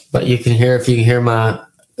pillows, but if you can hear my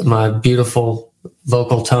beautiful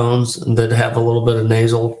vocal tones that have a little bit of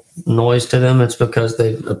nasal noise to them, it's because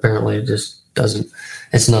it's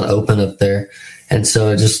not open up there. And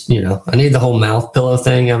so I just, I need the whole mouth pillow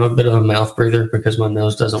thing. I'm a bit of a mouth breather because my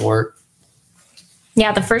nose doesn't work.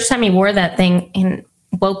 Yeah, the first time he wore that thing and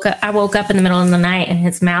I woke up in the middle of the night and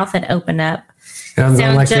his mouth had opened up. And I'm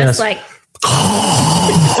going like just this. Like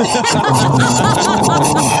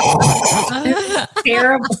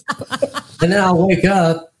terrible. And then I'll wake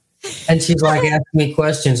up and she's like asking me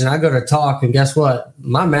questions, and I go to talk, and guess what?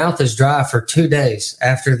 My mouth is dry for 2 days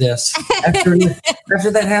after this. After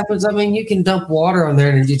that happens, I mean, you can dump water on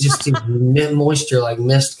there and you just see moisture like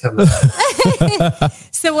mist coming out.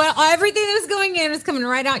 So everything that was going in was coming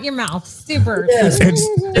right out your mouth. Super. Yes.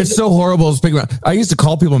 It's so horrible. I used to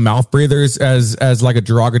call people mouth breathers as like a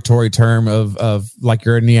derogatory term of like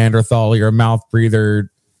you're a Neanderthal, you're a mouth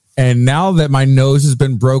breather. And now that my nose has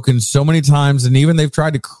been broken so many times, and even they've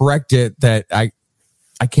tried to correct it, that I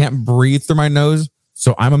can't breathe through my nose.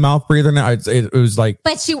 So I'm a mouth breather now. It was like,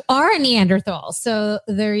 but you are a Neanderthal. So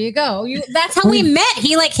there you go. That's how we met.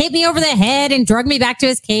 He like hit me over the head and drugged me back to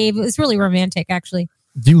his cave. It was really romantic, actually.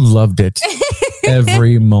 You loved it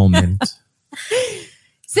every moment.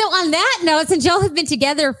 So on that note, since y'all have been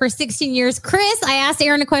together for 16 years, Chris, I asked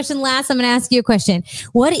Aaron a question last. I'm going to ask you a question.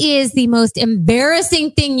 What is the most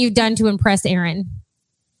embarrassing thing you've done to impress Aaron?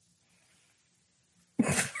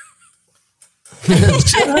 Hold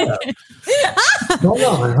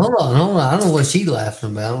on. I don't know what she's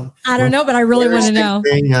laughing about. I don't know, but I really want to know.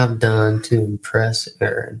 Thing I've done to impress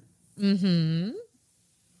Aaron. Mm-hmm.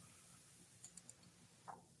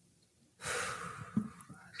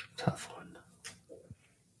 Tough one.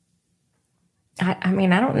 I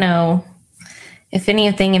mean, I don't know if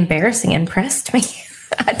anything embarrassing impressed me.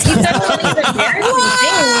 These are one of the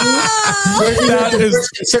embarrassing things.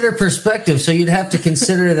 Consider perspective. So you'd have to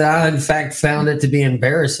consider that I, in fact, found it to be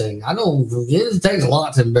embarrassing. It takes a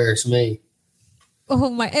lot to embarrass me. Oh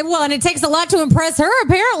my! Well, and it takes a lot to impress her.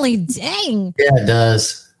 Apparently, dang. Yeah, it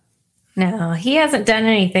does. No, he hasn't done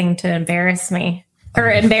anything to embarrass me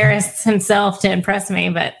or embarrass himself to impress me,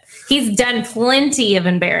 but he's done plenty of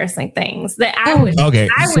embarrassing things that I would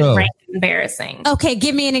rank embarrassing. Okay,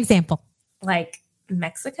 give me an example. Like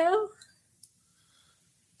Mexico.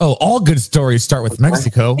 Oh, all good stories start with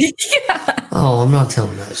Mexico. Yeah. Oh, I'm not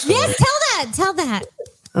telling that story. Yes, tell that.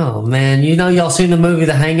 Oh, man. Y'all seen the movie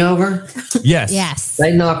The Hangover? Yes. Yes.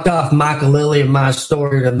 They knocked off Michael Lilly and my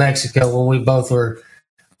story to Mexico when we both were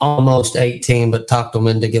almost 18, but talked them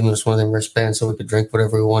into giving us one of them wristbands so we could drink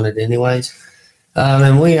whatever we wanted anyways.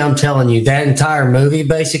 I'm telling you, that entire movie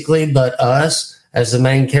basically, but us as the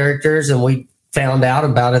main characters, and we found out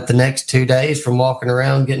about it the next 2 days from walking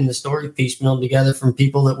around getting the story piecemealed together from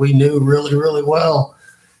people that we knew really, really well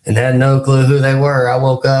and had no clue who they were. I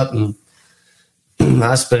woke up and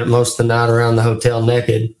I spent most of the night around the hotel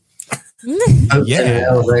naked. In the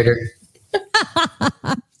elevator.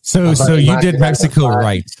 So you did Mexico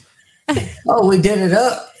right. Oh, we did it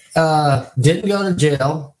up. Didn't go to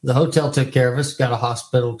jail. The hotel took care of us. Got a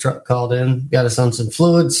hospital truck called in. Got us on some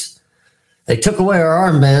fluids. They took away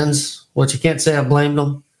our armbands, which you can't say I blamed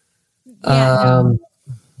them. Yeah,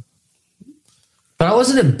 But I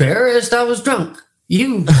wasn't embarrassed. I was drunk.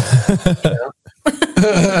 You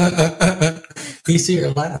see her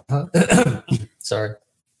laugh, huh? Sorry.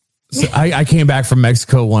 So I came back from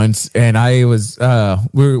Mexico once, and I was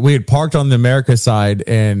we had parked on the America side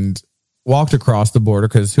and walked across the border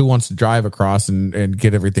because who wants to drive across and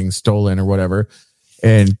get everything stolen or whatever.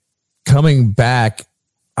 And coming back,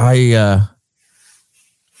 I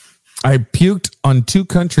puked on two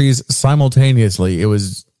countries simultaneously. It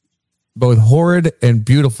was both horrid and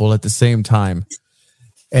beautiful at the same time.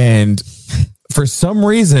 And for some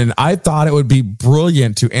reason, I thought it would be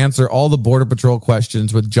brilliant to answer all the Border Patrol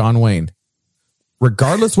questions with John Wayne.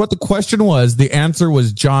 Regardless what the question was, the answer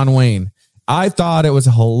was John Wayne. I thought it was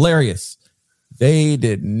hilarious. They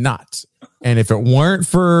did not. And if it weren't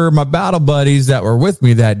for my battle buddies that were with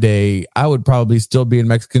me that day, I would probably still be in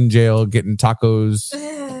Mexican jail getting tacos.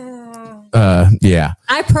 Yeah.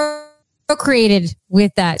 I procreated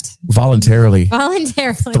with that. Voluntarily.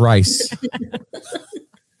 Thrice.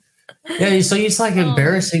 Yeah, so it's like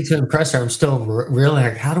embarrassing to impress her. I'm still really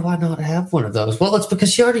like, how do I not have one of those? Well, it's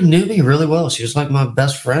because she already knew me really well. She was like my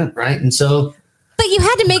best friend, right? And so, but you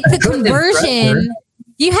had to make the conversion.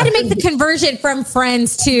 You had to make the conversion from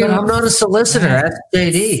friends to. But I'm not a solicitor. That's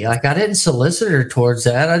JD. Like, I didn't solicit her towards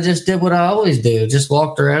that. I just did what I always do. Just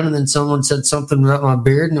walked around, and then someone said something about my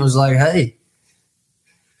beard, and it was like, hey.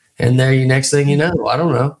 And next thing you know, I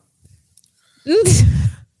don't know.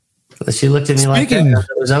 She looked at me like that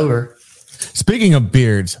after it was over. Speaking of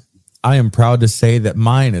beards, I am proud to say that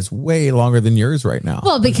mine is way longer than yours right now.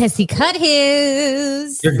 Well, because he cut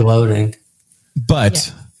his. You're gloating.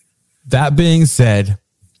 But that being said,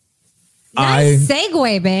 Nice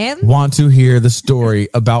segue, man. Want to hear the story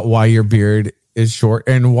about why your beard is short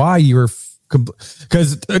and why you're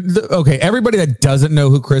because okay, everybody that doesn't know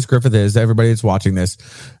who Chris Griffith is, everybody that's watching this,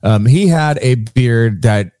 he had a beard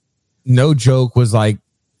that, no joke, was like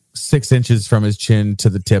 6 inches from his chin to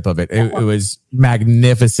the tip of it. It was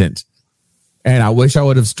magnificent. And I wish I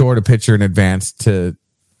would have stored a picture in advance to,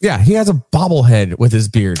 he has a bobblehead with his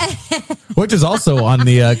beard, which is also on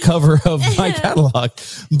the cover of my catalog.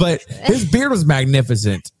 But his beard was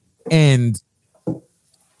magnificent. And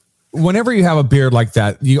whenever you have a beard like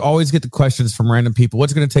that, you always get the questions from random people.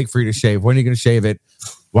 What's it going to take for you to shave? When are you going to shave it?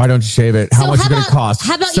 Why don't you shave it? How much is it going to cost?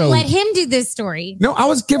 How about you let him do this story? No, I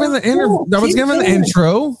was given the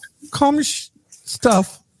intro. Calm your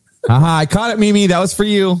stuff. I caught it, Mimi. That was for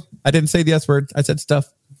you. I didn't say the S word. I said stuff.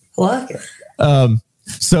 I like it.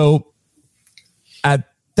 So at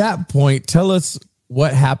that point, tell us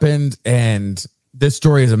what happened. And this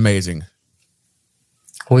story is amazing.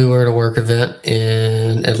 We were at a work event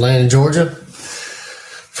in Atlanta, Georgia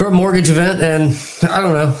for a mortgage event. And I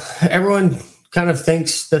don't know, everyone kind of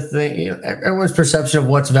thinks everyone's perception of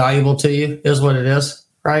what's valuable to you is what it is,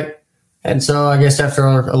 right? And so I guess after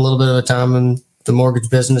a little bit of a time in the mortgage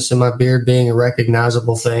business and my beard being a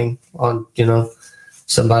recognizable thing on,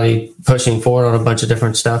 somebody pushing forward on a bunch of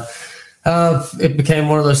different stuff, it became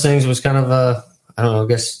one of those things. It was kind of I don't know, I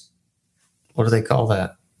guess, what do they call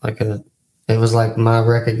that? It was like my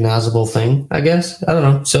recognizable thing, I guess. I don't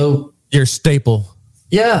know. So your staple.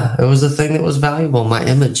 Yeah, it was the thing that was valuable. My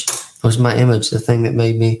image was my image, the thing that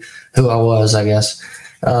made me who I was, I guess.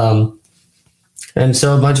 And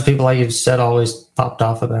so a bunch of people, like you said, always popped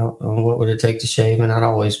off about what would it take to shave. And I'd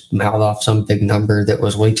always mouth off some big number that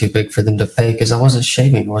was way too big for them to pay because I wasn't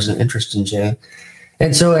shaving. I wasn't interested in shaving.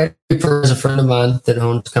 And so Eddie Purr is a friend of mine that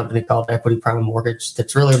owns a company called Equity Prime Mortgage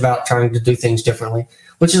that's really about trying to do things differently,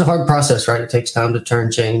 which is a hard process, right? It takes time to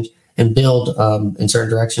turn, change, and build in certain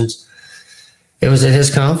directions. It was at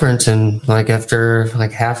his conference, and like after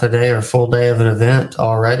like half a day or full day of an event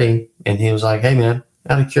already, and he was like, "Hey man,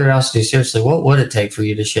 out of curiosity, seriously, what would it take for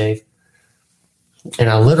you to shave?" And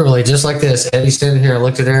I literally, just like this, Eddie standing here, I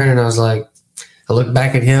looked at Aaron and I was like, I looked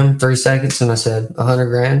back at him 3 seconds and I said,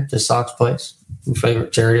 $100,000 to Sox Place, my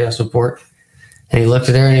favorite charity I support. And he looked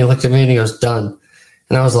at Aaron, he looked at me and he goes, done.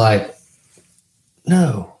 And I was like,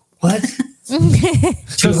 no, what?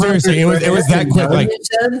 So seriously, it was that quick. Like,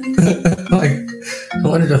 I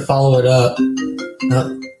wanted to follow it up.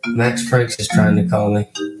 Oh, Max Franks is trying to call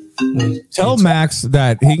me. Tell Max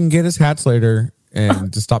that he can get his hats later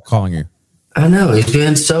and to stop calling you. I know he's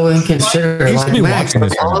being so inconsiderate. Like, Max, I'm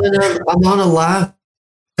on a live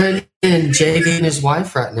and JV and his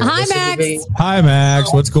wife right now. Hi, Max. Hi,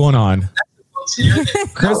 Max. What's going on?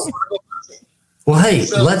 Chris? Well, hey,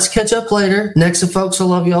 let's catch up later. Next, folks will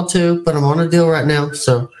love y'all too, but I'm on a deal right now.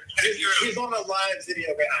 So he's on a live video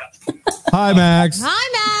right now. Hi, Max. Hi,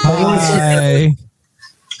 Max.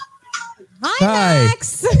 Hi,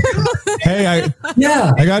 Max. Hey,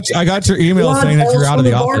 I got your email What saying that you're out of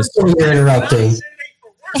the office. You're interrupting.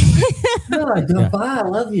 No, goodbye. I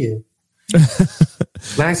love you.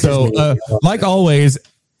 Max. So, like always,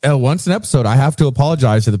 once an episode, I have to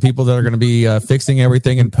apologize to the people that are going to be fixing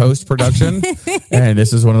everything in post production, and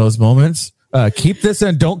this is one of those moments. Keep this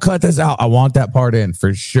in. Don't cut this out. I want that part in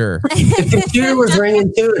for sure. The computer was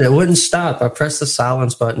ringing too, and it wouldn't stop. I pressed the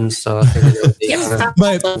silence button, so I figured it would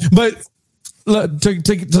be but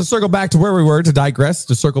to circle back to where we were, to digress,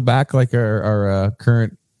 to circle back like our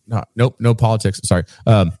current. No politics. Sorry.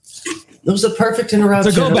 It was the perfect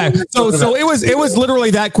interruption. So go back. So it was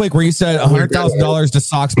literally that quick where you said $100,000 to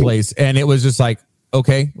Sox Place, and it was just like,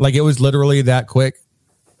 okay, like it was literally that quick,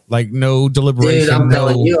 like no deliberation. Dude, I'm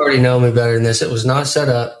telling you, already know me better than this. It was not set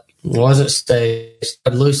up. It wasn't staged.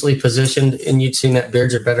 Loosely positioned, and you'd seen that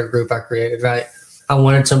Beards Are Better group I created, right? I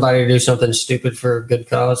wanted somebody to do something stupid for a good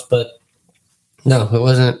cause, but no, it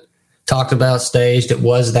wasn't talked about, staged. It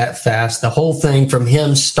was that fast. The whole thing from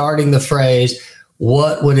him starting the phrase,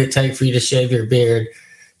 what would it take for you to shave your beard,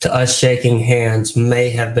 to us shaking hands, may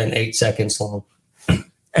have been 8 seconds long.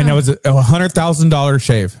 And that was a $100,000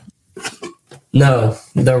 shave. No,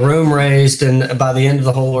 the room raised, and by the end of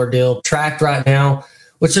the whole ordeal, tracked right now,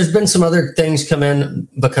 which there's been some other things come in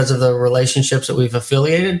because of the relationships that we've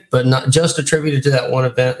affiliated, but not just attributed to that one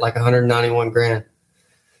event, like $191,000.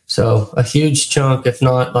 So a huge chunk, if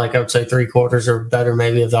not like I would say 3/4 or better,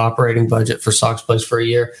 maybe of the operating budget for Sox Place for a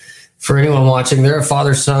year. For anyone watching, they're a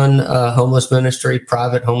father-son homeless ministry,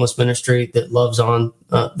 private homeless ministry that loves on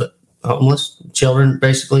the homeless children,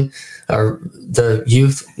 basically, or the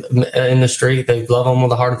youth in the street. They love them with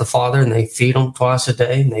the heart of the Father, and they feed them twice a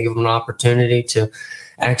day, and they give them an opportunity to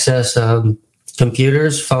access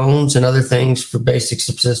computers, phones, and other things for basic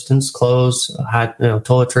subsistence, clothes,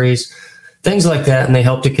 toiletries, things like that, and they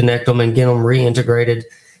help to connect them and get them reintegrated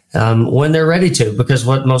when they're ready to. Because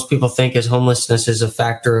what most people think is homelessness is a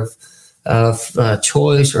factor of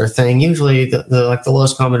choice or a thing. Usually, the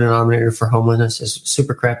lowest common denominator for homelessness is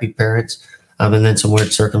super crappy parents, and then some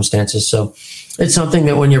weird circumstances. So it's something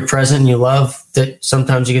that when you're present and you love, that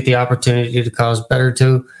sometimes you get the opportunity to cause better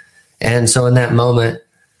to. And so in that moment,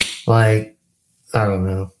 like, I don't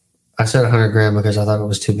know, I said $100,000 because I thought it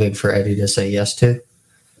was too big for Eddie to say yes to.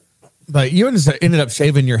 But you ended up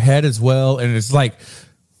shaving your head as well, and it's like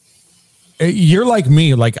you're like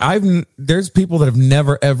me. Like there's people that have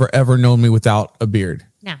never ever known me without a beard.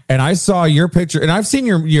 No. And I saw your picture, and I've seen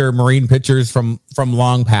your Marine pictures from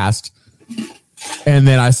long past, and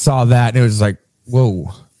then I saw that, and it was like,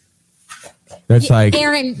 whoa. That's like,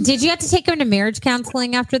 Aaron, did you have to take him to marriage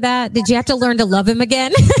counseling after that? Did you have to learn to love him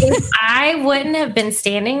again? If I wouldn't have been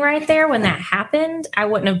standing right there when that happened, I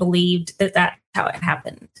wouldn't have believed that that's how it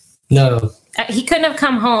happened. No. He couldn't have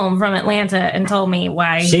come home from Atlanta and told me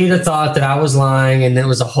why. She'd have thought that I was lying and it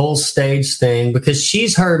was a whole stage thing, because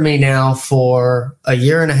she's heard me now for a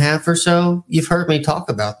year and a half or so. You've heard me talk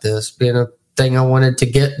about this being a thing I wanted to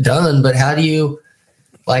get done, but how do you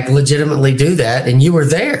like legitimately do that? And you were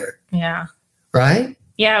there. Yeah. Right?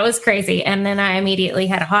 Yeah, it was crazy. And then I immediately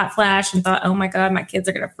had a hot flash and thought, oh my God, my kids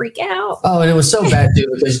are going to freak out. Oh, and it was so bad too,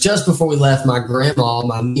 because just before we left, my grandma,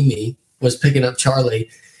 my Mimi, was picking up Charlie.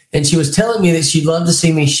 And she was telling me that she'd love to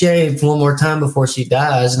see me shave one more time before she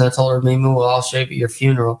dies. And I told her, Mimi, well, I'll shave at your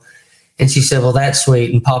funeral. And she said, well, that's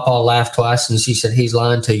sweet. And Papa laughed twice. And she said, he's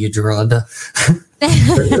lying to you, Geronda.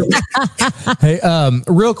 Hey,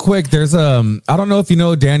 real quick, there's I don't know if you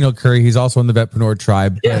know Daniel Curry. He's also in the Vetpreneur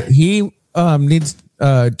tribe. Yeah. He needs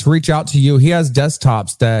to reach out to you. He has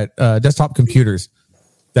desktops desktop computers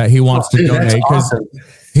that he wants to donate because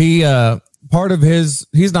he part of he's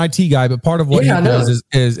an IT guy, but part of what he does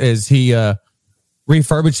is he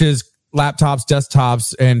refurbishes laptops,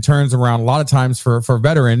 desktops, and turns around a lot of times for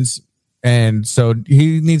veterans. And so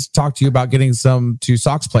he needs to talk to you about getting some to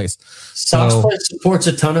Sock's Place. Sock's Place supports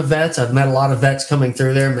a ton of vets. I've met a lot of vets coming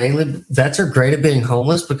through there. Mainly vets are great at being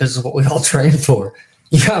homeless because of what we all train for.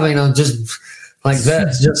 Yeah, I mean, I'm just like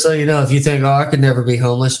vets, just so you know, if you think, I could never be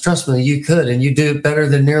homeless, trust me, you could, and you do it better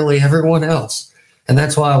than nearly everyone else. And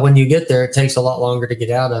that's why when you get there, it takes a lot longer to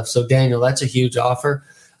get out of. So Daniel, that's a huge offer.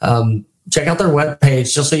 Check out their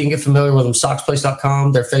webpage just so you can get familiar with them.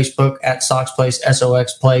 Socksplace.com, their Facebook at Sock's Place,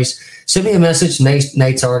 SOX Place. Send me a message.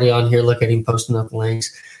 Nate's already on here. Look at him posting up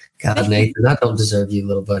links. God, Nathan, I don't deserve you,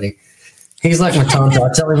 little buddy. He's like my tonto.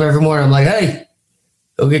 I tell him every morning, I'm like, hey,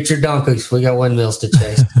 go get your donkeys. We got windmills to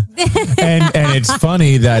chase. and it's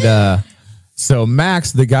funny that so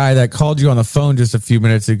Max, the guy that called you on the phone just a few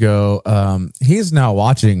minutes ago, he's now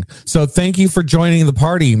watching. So thank you for joining the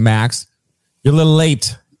party, Max. You're a little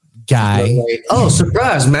late, guy. Oh,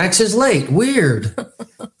 surprise. Max is late. Weird.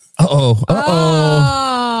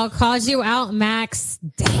 Oh, calls you out, Max.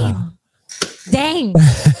 Dang.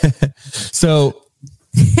 So,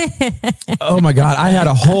 oh my God, I had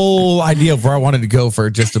a whole idea of where I wanted to go for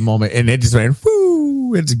just a moment, and it just went,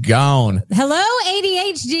 whoo, it's gone. Hello,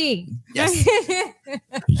 ADHD. Yes.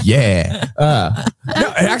 Yeah.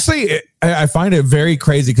 No, actually, I find it very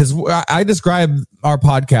crazy because I describe our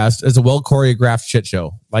podcast as a well choreographed shit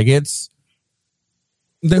show. Like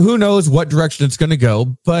who knows what direction it's going to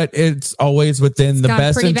go, but it's always within the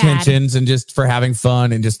best intentions and just for having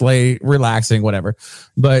fun and just relaxing, whatever.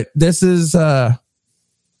 But this is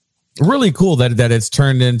really cool that it's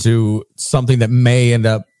turned into something that may end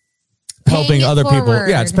up helping other people.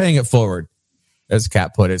 Yeah, it's paying it forward, as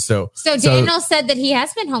Kat put it. So Daniel said that he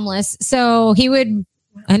has been homeless, so he would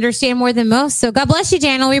understand more than most. So God bless you,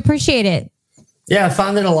 Daniel. We appreciate it. Yeah, I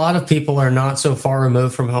find that a lot of people are not so far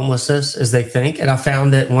removed from homelessness as they think. And I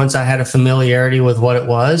found that once I had a familiarity with what it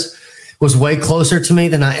was way closer to me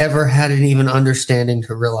than I ever had an even understanding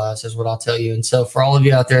to realize, is what I'll tell you. And so for all of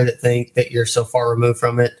you out there that think that you're so far removed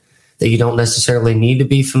from it, that you don't necessarily need to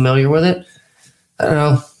be familiar with it, I don't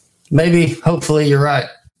know, maybe, hopefully you're right.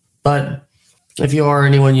 But if you are,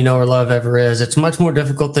 anyone you know or love ever is, it's much more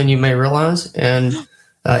difficult than you may realize, and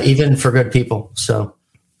even for good people. So,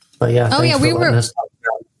 but yeah. Oh yeah, we were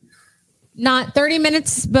not 30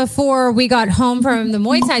 minutes before we got home from the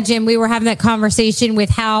Muay Thai gym. We were having that conversation with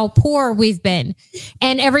how poor we've been.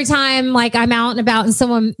 And every time like I'm out and about and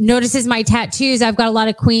someone notices my tattoos, I've got a lot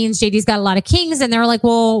of queens, JD's got a lot of kings. And they're like,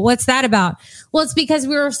 well, what's that about? Well, it's because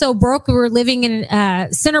we were so broke. We were living in a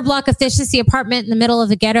center block efficiency apartment in the middle of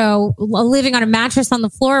the ghetto, living on a mattress on the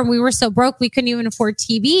floor. And we were so broke, we couldn't even afford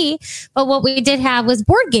TV. But what we did have was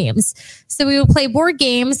board games. So we would play board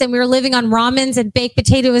games, and we were living on ramens and baked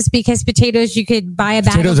potatoes because potatoes, you could buy a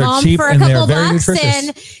bag of them for a couple bucks.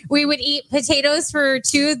 And we would eat potatoes for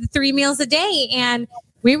 2-3 meals a day. And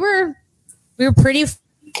we were pretty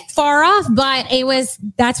far off, but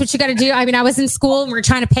that's what you got to do. I mean, I was in school and we're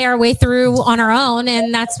trying to pay our way through on our own,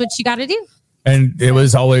 and that's what you got to do. And it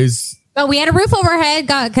was always, but we had a roof overhead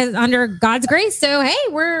because under God's grace. So, hey,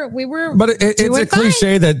 we were, but it's a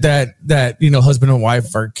cliche that, you know, husband and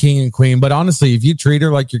wife are king and queen. But honestly, if you treat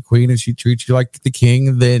her like your queen and she treats you like the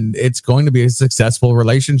king, then it's going to be a successful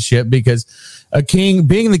relationship, because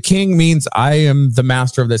being the king means I am the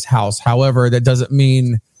master of this house. However, that doesn't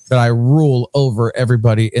mean that I rule over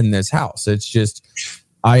everybody in this house. It's just,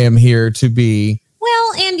 I am here to be.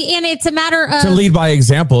 Well, and it's a matter of to lead by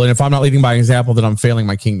example. And if I'm not leading by example, then I'm failing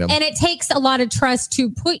my kingdom. And it takes a lot of trust to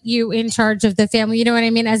put you in charge of the family. You know what I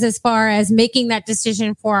mean? As far as making that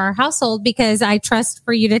decision for our household, because I trust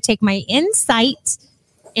for you to take my insight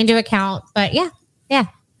into account. But yeah.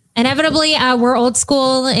 Inevitably, we're old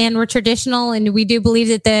school and we're traditional, and we do believe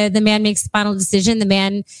that the man makes the final decision. The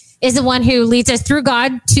man is the one who leads us through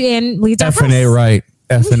God and leads our F&A, right?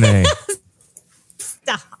 F&A.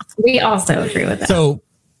 Stop. We also agree with that. So,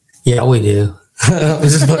 yeah, we do.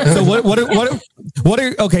 So what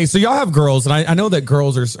are okay? So y'all have girls, and I know that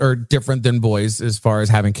girls are different than boys as far as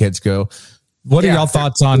having kids go. What are y'all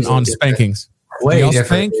thoughts on spankings? Way y'all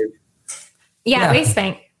different. Yeah, we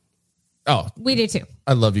spank. Oh, we do too.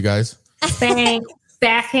 I love you guys. spank,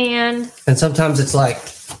 backhand. And sometimes it's like,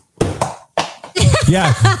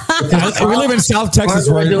 yeah. We live in South Texas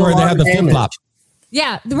where they have the flip flop.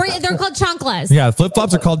 Yeah, they're called chanclas. Yeah, flip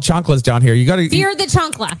flops are called chanclas down here. You got to fear the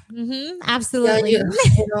chancla. Absolutely. Yeah,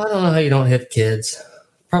 I don't know how you don't hit kids.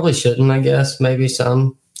 Probably shouldn't, I guess. Maybe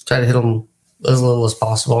some. Try to hit them as little as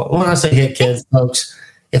possible. When I say hit kids, folks,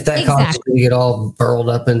 if that causes you to get all burled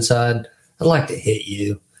up inside, I'd like to hit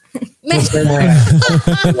you.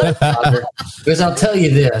 Because I'll tell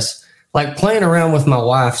you this, like playing around with my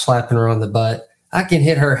wife, slapping her on the butt, I can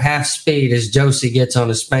hit her half speed as Josie gets on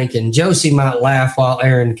a spanking. Josie might laugh while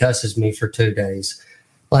Aaron cusses me for 2 days.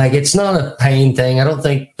 Like, it's not a pain thing. I don't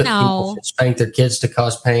think that people should spank their kids to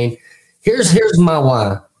cause pain. Here's my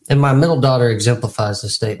why. And my middle daughter exemplifies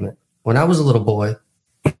this statement. When I was a little boy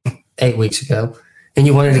 8 weeks ago, and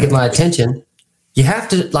you wanted to get my attention, you have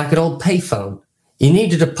to, like an old payphone, you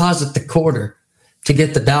need to deposit the quarter to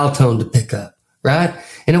get the dial tone to pick up. Right.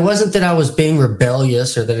 And it wasn't that I was being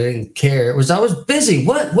rebellious or that I didn't care. It was I was busy.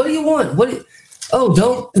 What do you want?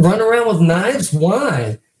 Don't run around with knives.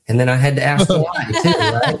 Why? And then I had to ask why too,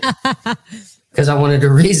 right? Because I wanted to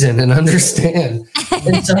reason and understand.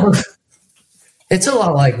 And so it's a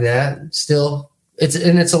lot like that still.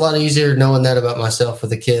 It's a lot easier knowing that about myself with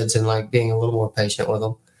the kids and like being a little more patient with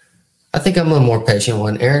them. I think I'm a more patient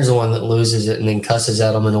one. Aaron's the one that loses it and then cusses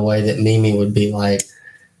at them in a way that Mimi would be like,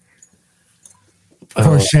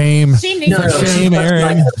 for shame. Shame, Aaron.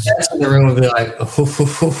 Like, that's in the room would be like,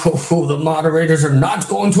 the moderators are not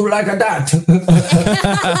going to like that.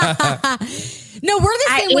 No, we're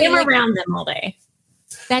the same way. I am around them all day.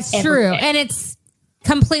 That's true. And it's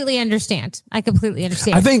completely understand. I completely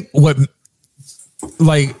understand. I think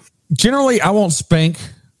generally I won't spank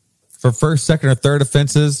for first, second, or third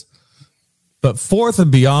offenses, but fourth and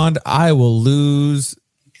beyond, I will lose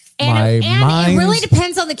my mind. It really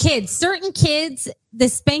depends on the kids. Certain kids, the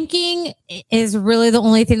spanking is really the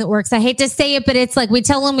only thing that works. I hate to say it, but it's like we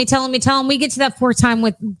tell them. We get to that fourth time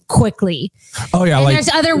with quickly. Oh yeah, and there's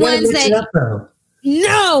other ones that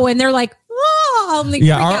no, and they're like, oh,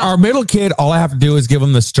 our middle kid. All I have to do is give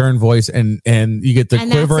him the stern voice, and you get the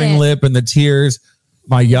quivering lip and the tears.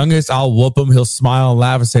 My youngest, I'll whoop him. He'll smile and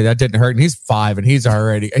laugh and say that didn't hurt. And he's 5, and he's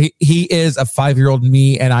already he is a 5-year-old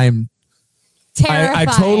me, and I am. I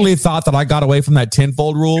totally thought that I got away from that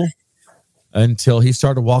tenfold rule until he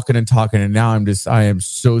started walking and talking. And now I am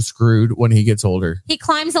so screwed when he gets older. He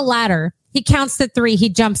climbs a ladder. He counts to 3. He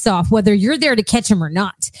jumps off, whether you're there to catch him or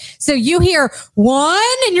not. So you hear 1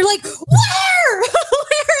 and you're like, where?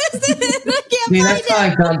 Where is it? I can't that's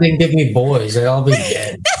why God didn't give me boys. They'd all be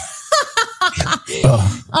dead.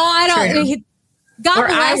 I don't. God or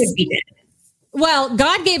I would be dead. Well,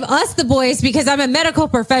 God gave us the boys because I'm a medical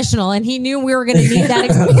professional and he knew we were going to need that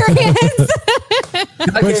experience.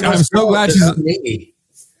 Which I'm so glad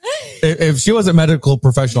if she was a medical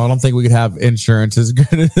professional, I don't think we could have insurance as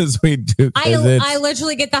good as we do. I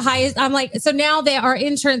literally get the highest. I'm like, so now our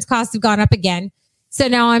insurance costs have gone up again. So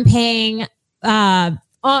now I'm paying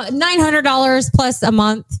 $900 plus a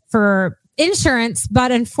month for insurance, but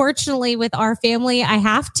unfortunately with our family I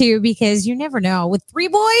have to, because you never know with 3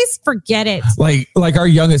 boys, forget it. Like our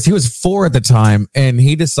youngest, he was 4 at the time, and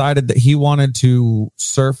he decided that he wanted to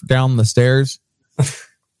surf down the stairs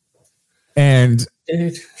and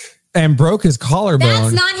broke his collarbone.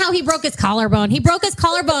 That's not how he broke his collarbone. He broke his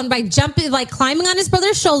collarbone by climbing on his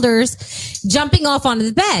brother's shoulders, jumping off onto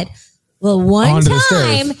the bed. Well, one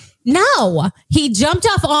time no, he jumped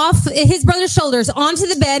off his brother's shoulders onto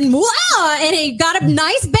the bed, and he got a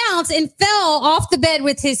nice bounce and fell off the bed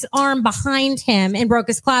with his arm behind him and broke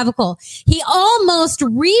his clavicle. He almost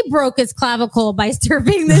re-broke his clavicle by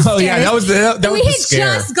surfing this. Oh yeah, that was we had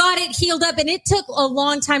just got it healed up, and it took a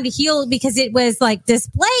long time to heal because it was like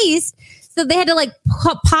displaced. So they had to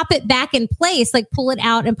pop it back in place, pull it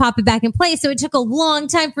out and pop it back in place. So it took a long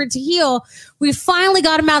time for it to heal. We finally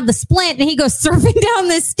got him out of the splint, and he goes surfing down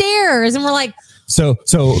the stairs. And we're like, so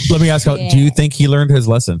let me ask you, do you think he learned his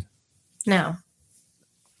lesson? No.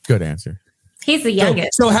 Good answer. He's the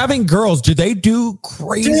youngest. So having girls, do they do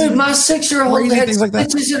crazy? Dude, my 6-year-old had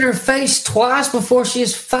stitches in her face twice before she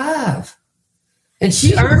was 5. And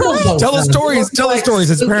she earned them. Tell the stories.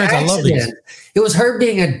 As parents, I love these. It was her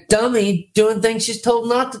being a dummy doing things she's told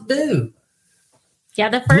not to do. Yeah,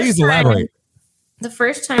 the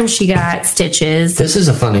first time she got stitches. This is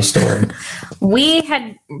a funny story. We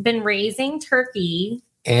had been raising turkey.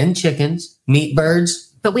 And chickens, meat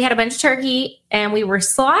birds. But we had a bunch of turkey, and we were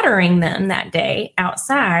slaughtering them that day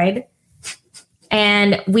outside.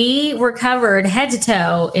 And we were covered head to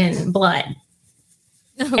toe in blood.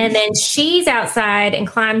 And then she's outside and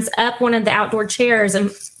climbs up one of the outdoor chairs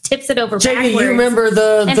and tips it over Jamie, backwards. you remember her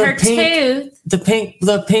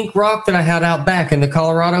the pink rock that I had out back in the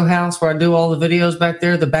Colorado house where I do all the videos back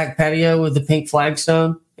there, the back patio with the pink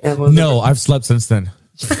flagstone? No, I've slept since then.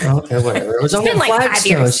 Okay, whatever. It was on the like 5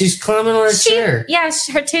 flagstone. years. She's climbing on a chair. Yeah,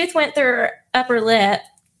 her tooth went through her upper lip.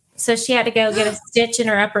 So she had to go get a stitch in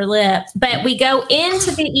her upper lip. But we go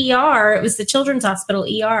into the ER. It was the Children's Hospital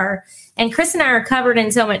ER. And Chris and I are covered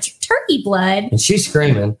in so much turkey blood. And she's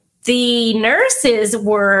screaming. The nurses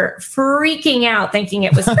were freaking out thinking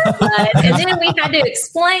it was her blood. And then we had to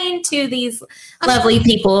explain to these lovely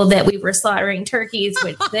people that we were slaughtering turkeys,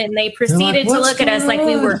 which then they proceeded to look at us like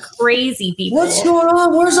we were crazy people. What's going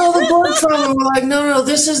on? Where's all the blood from? And we're like, no,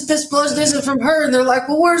 this blood isn't from her. And they're like,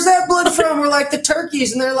 well, where's that blood from? We're like, the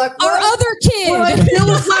turkeys. And they're like, Our other kid. We're like, it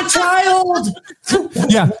was my child.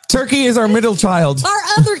 Yeah, Turkey is our middle child. Our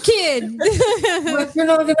other kid. Like, you're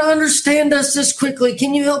not going to understand us this quickly.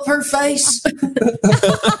 Can you help her face? That's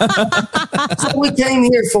what we came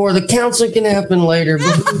here for. The counseling can happen later, but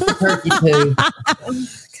who's the turkey too?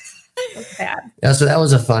 Bad. Yeah, so that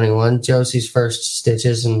was a funny one. Josie's first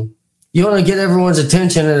stitches. And you want to get everyone's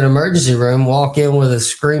attention in an emergency room, walk in with a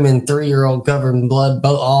screaming 3-year-old covered in blood,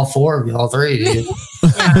 all three of you.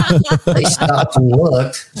 They stopped and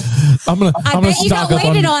looked. I'm gonna you stock got up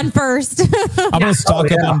waited on. on first. I'm gonna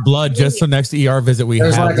stock up on blood just so next ER visit we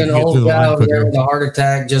There's have. like we an can get through old the guy line over there quicker. with a heart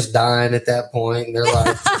attack just dying at that point. And they're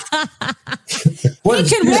like, We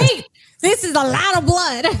can wait. This is a lot of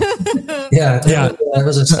blood. yeah, it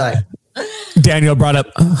was a sight. Daniel brought up,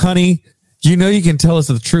 honey, you know you can tell us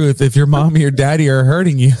the truth if your mommy or daddy are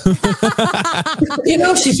hurting you. You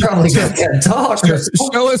know, she probably got that talk.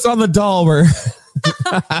 Show us on the doll where.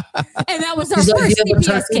 And that was our She's like, first "You have a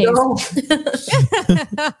CPS turkey case.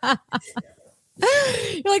 doll?"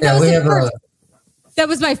 You're like, Yeah, we have that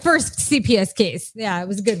was my first CPS case. Yeah, it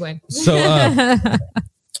was a good one. So,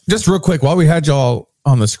 just real quick, while we had y'all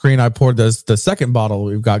on the screen, I poured the second bottle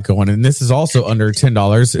we've got going, and this is also under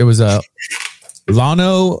 $10. It was a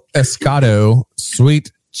Llano Escato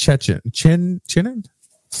Sweet Chenin, Chenin,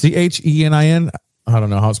 CHENIN. I don't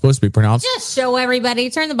know how it's supposed to be pronounced. Just show everybody.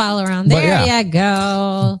 Turn the bottle around. But There yeah. you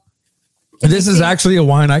go. This is actually a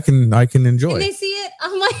wine I can enjoy. Can they see it?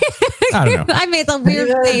 I'm like, I don't know. I made a weird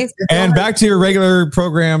face. And back to your regular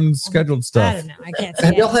program scheduled I stuff. don't know. I can't see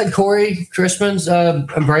Have y'all it. had Corey Crispin's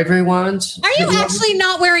bravery wines? Are you actually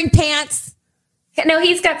not wearing pants? No,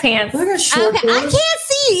 he's got pants. I got short Okay, I ones. can't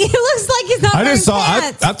see. It looks like he's not I wearing just saw.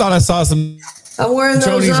 pants. I thought I saw some. I'm wearing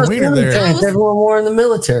those Tony's wiener there. pants everyone wore in the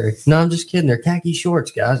military. No, I'm just kidding. They're khaki shorts,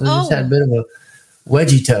 guys. I just had a bit of a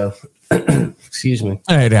wedgie toe. Excuse me.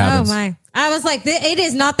 Hey, it Oh happens. my! I was like, it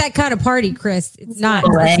is not that kind of party, Chris. It's not.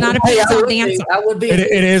 Right. It's not a Hey, pants I on would be- dancer. I would be.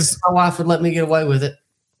 It is. My wife would let me get away with it.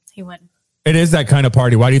 He wouldn't. It is that kind of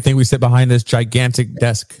party. Why do you think we sit behind this gigantic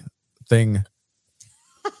desk thing?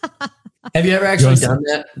 Have you ever actually Yes. done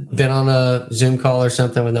that? Been on a Zoom call or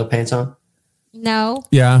something with no pants on? No,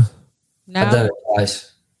 Yeah, I've done no. it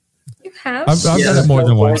twice. You have? I've done it more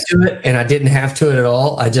than once. To it, and I didn't have to it at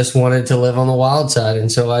all. I just wanted to live on the wild side,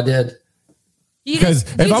 and so I did. Because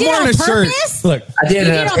if I'm did wearing on a shirt, purpose? look, I did, You and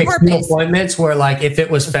did I on picked some purpose. appointments where, like, if it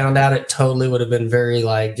was found out, it totally would have been very,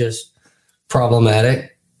 like, just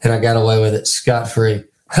problematic, and I got away with it scot free.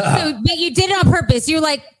 So, but you did it on purpose. You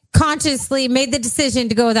like consciously made the decision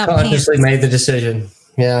to go without Consciously pants. made the decision.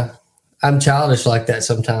 Yeah, I'm childish like that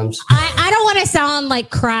sometimes. I don't want to sound like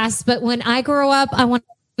crass, but when I grow up, I want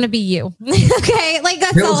to be you. Okay, like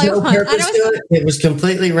that's There all was I no want. I purpose don't. to it. It was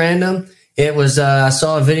completely random. It was, I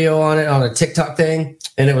saw a video on it on a TikTok thing,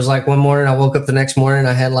 and it was like one morning, I woke up the next morning,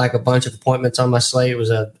 I had like a bunch of appointments on my slate. It was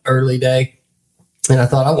an early day. And I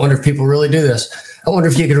thought, I wonder if people really do this. I wonder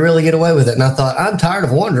if you could really get away with it. And I thought, I'm tired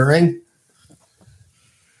of wondering.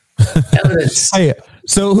 Evidence. hey,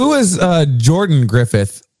 so who is Jordan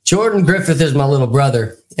Griffith? Jordan Griffith is my little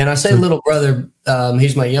brother. And I say little brother,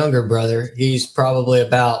 he's my younger brother. He's probably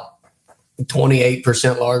about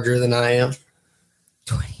 28% larger than I am.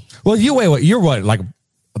 Well, you weigh what? You're what? Like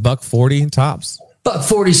 $140 tops? About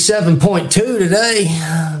 47.2 today.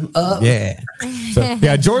 Yeah. So,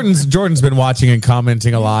 yeah, Jordan's been watching and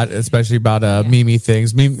commenting a lot, especially about Mimi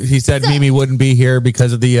things. He said Mimi wouldn't be here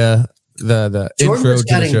because of the Jordan intro just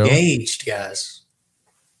to got the show. engaged, guys.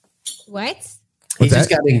 What? He What's just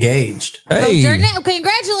that? got engaged. Hey, Jordan,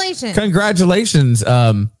 congratulations. congratulations.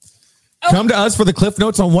 Come to us for the cliff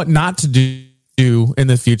notes on what not to do in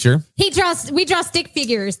the future. We draw stick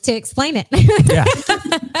figures to explain it. Yeah.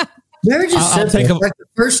 Marriage is I'll simple. take a- Like the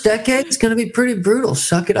first decade is going to be pretty brutal.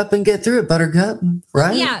 Suck it up and get through it, Buttercup.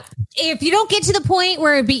 Right? Yeah. If you don't get to the point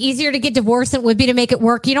where it'd be easier to get divorced than it would be to make it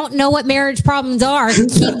work, you don't know what marriage problems are.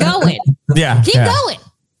 Keep going. Yeah. Keep yeah. going.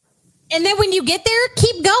 And then when you get there,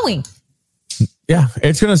 keep going. Yeah,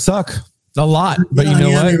 it's going to suck a lot. But you know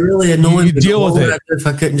what? They're really annoying. You deal with it. If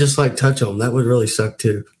I couldn't just like touch them, that would really suck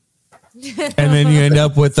too. And then you end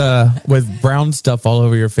up with brown stuff all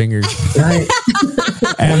over your fingers. Right.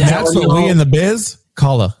 And that's what we in the biz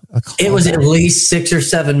call a It was at least 6 or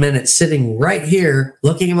 7 minutes sitting right here,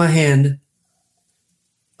 looking at my hand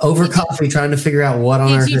over coffee, trying to figure out what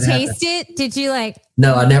on earth. Did you taste it? Did you like?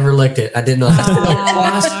 No, I never licked it. I did not.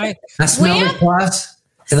 I smelled it twice.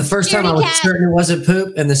 And the first time I was certain it wasn't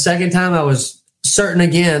poop. And the second time I was certain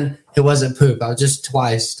again it wasn't poop. I was just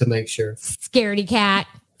twice to make sure. Scaredy cat.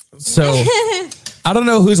 So I don't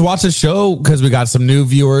know who's watched the show because we got some new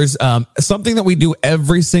viewers. Something that we do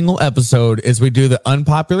every single episode is we do the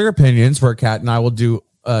unpopular opinions where Kat and I will do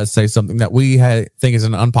say something that we think is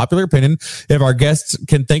an unpopular opinion. If our guests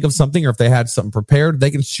can think of something or if they had something prepared,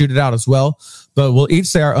 they can shoot it out as well. But we'll each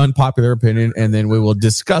say our unpopular opinion and then we will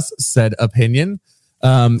discuss said opinion.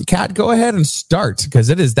 Kat, go ahead and start because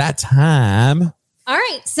it is that time. All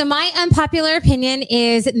right. So my unpopular opinion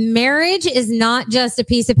is marriage is not just a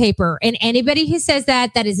piece of paper. And anybody who says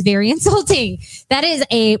that is very insulting. That is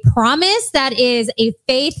a promise. That is a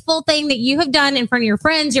faithful thing that you have done in front of your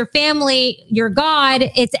friends, your family, your God.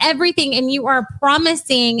 It's everything. And you are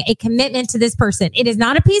promising a commitment to this person. It is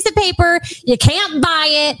not a piece of paper. You can't buy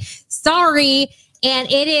it. Sorry. And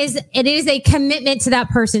it is a commitment to that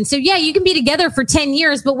person. So yeah, you can be together for 10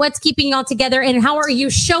 years, but what's keeping y'all together? And how are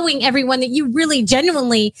you showing everyone that you really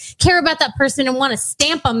genuinely care about that person and want to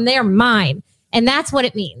stamp them their mind? And that's what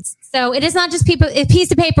it means. So it is not just a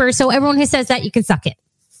piece of paper. So everyone who says that, you can suck it.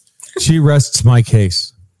 She rests my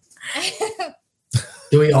case.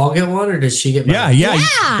 Do we all get one or does she get one? Yeah.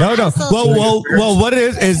 No. Well, what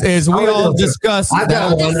it is we all discuss. I've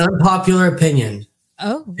got one unpopular opinion.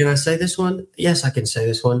 Oh. Can I say this one? Yes, I can say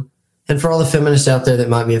this one. And for all the feminists out there that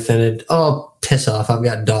might be offended, oh, piss off. I've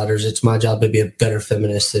got daughters. It's my job to be a better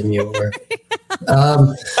feminist than you were.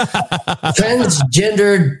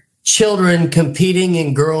 Transgendered children competing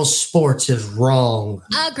in girls' sports is wrong.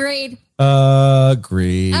 Agreed. One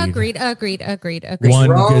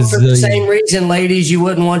wrong for the same reason, ladies. You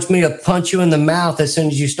wouldn't want me to punch you in the mouth as soon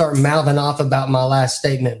as you start mouthing off about my last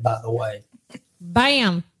statement, by the way.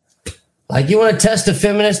 Bam. Like, you want to test a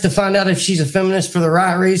feminist to find out if she's a feminist for the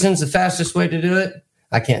right reasons, the fastest way to do it?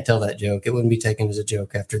 I can't tell that joke. It wouldn't be taken as a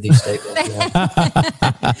joke after these statements.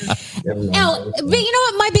 Now, but you know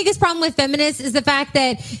what? My biggest problem with feminists is the fact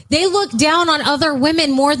that they look down on other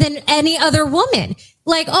women more than any other woman.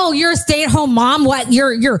 Like, oh, you're a stay-at-home mom. What?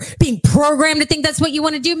 You're being programmed to think that's what you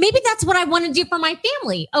want to do. Maybe that's what I want to do for my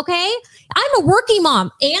family. Okay, I'm a working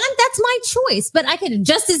mom, and that's my choice. But I could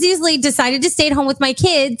just as easily decided to stay at home with my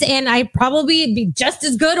kids, and I probably be just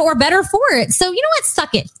as good or better for it. So you know what?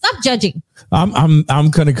 Suck it. Stop judging. I'm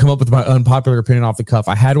going to come up with my unpopular opinion off the cuff.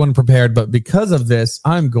 I had one prepared, but because of this,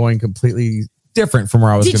 I'm going completely different from where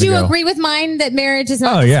I was going to go. Did you agree with mine that marriage is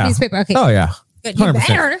not just a piece of paper? Okay. Oh yeah. Good. You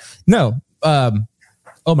better. No.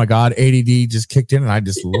 Oh my God, ADD just kicked in and I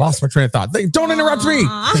just lost my train of thought. Don't interrupt me.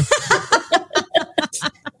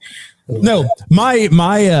 No,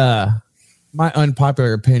 my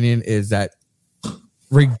unpopular opinion is that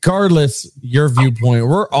regardless your viewpoint,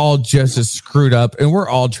 we're all just as screwed up and we're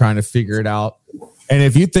all trying to figure it out. And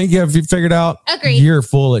if you think you have figured out, you're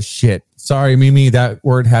full of shit. Sorry, Mimi, that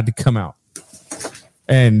word had to come out.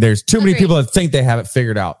 And there's too many people that think they have it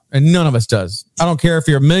figured out, and none of us does. I don't care if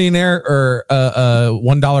you're a millionaire or a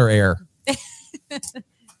 $1 heir.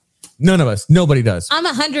 None of us. Nobody does. I'm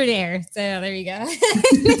 100 heir, so there you go.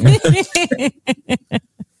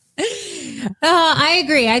 I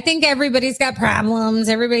agree. I think everybody's got problems.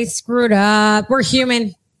 Everybody's screwed up. We're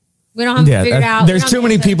human. We don't have to figure it out. There's too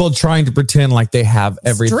many people trying to pretend like they have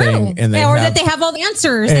everything, and that they have all the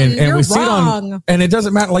answers, and you're we see wrong. And it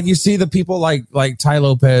doesn't matter. Like you see the people like Ty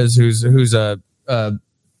Lopez, who's a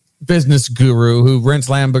business guru who rents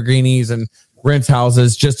Lamborghinis and rents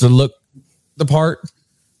houses just to look the part.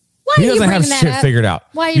 He doesn't have shit figured out.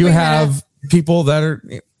 Why you have people that are?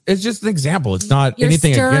 It's just an example. It's not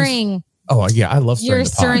anything against. Oh yeah, I love stirring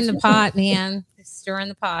the pot. You're stirring the pot, man. Stirring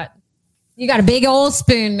the pot. You got a big old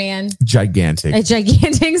spoon, man. Gigantic. A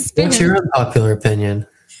gigantic spoon. What's your unpopular opinion?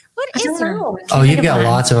 What is there? Oh, you've got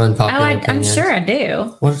lots of unpopular opinions. I'm sure I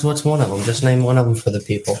do. What's one of them? Just name one of them for the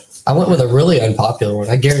people. I went with a really unpopular one.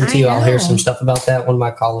 I guarantee you I'll hear some stuff about that. One of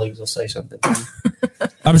my colleagues will say something.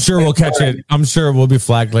 I'm sure we'll catch it. I'm sure we'll be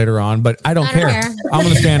flagged later on, but I don't care. I'm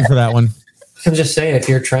going to stand for that one. I'm just saying, if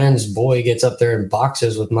your trans boy gets up there in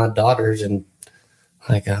boxes with my daughters and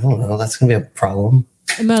I don't know, that's going to be a problem.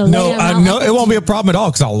 No, it won't be a problem at all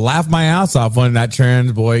because I'll laugh my ass off when that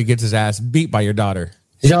trans boy gets his ass beat by your daughter.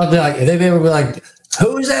 Y'all be like, they'd ever be like,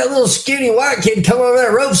 who's that little skinny white kid come over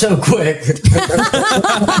that rope so quick?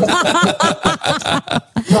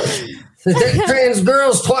 That trans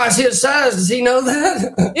girl's twice his size. Does he know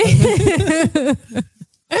that?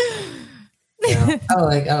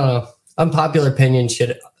 I don't know. Unpopular opinions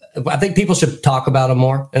I think people should talk about them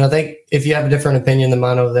more. And I think if you have a different opinion than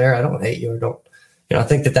mine over there, I don't hate you or don't. I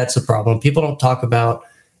think that's the problem. People don't talk about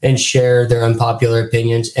and share their unpopular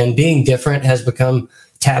opinions. And being different has become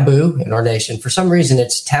taboo in our nation. For some reason,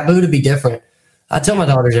 it's taboo to be different. I tell my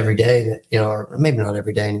daughters every day that, or maybe not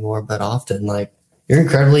every day anymore, but often, like, you're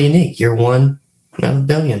incredibly unique. You're one out of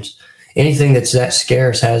billions. Anything that's that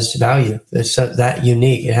scarce has value. That's that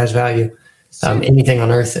unique. It has value. Anything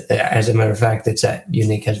on earth, as a matter of fact, that's that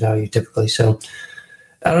unique has value typically. So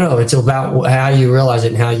I don't know. It's about how you realize it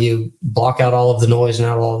and how you block out all of the noise and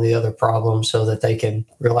out all of the other problems so that they can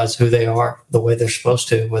realize who they are the way they're supposed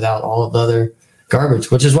to without all of the other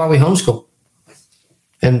garbage, which is why we homeschool.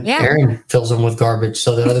 And Aaron fills them with garbage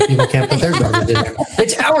so that other people can't put their garbage in there.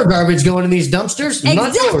 It's our garbage going in these dumpsters.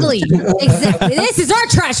 Exactly. Exactly. This is our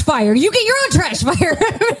trash fire. You get your own trash fire.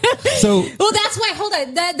 Well, that's why, hold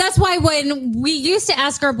on. That's why when we used to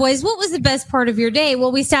ask our boys, what was the best part of your day?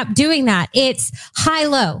 Well, we stopped doing that. It's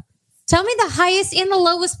high-low. Tell me the highest and the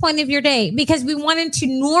lowest point of your day, because we wanted to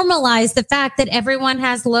normalize the fact that everyone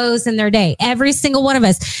has lows in their day. Every single one of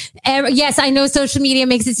us. Yes, I know social media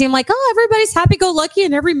makes it seem like, oh, everybody's happy-go-lucky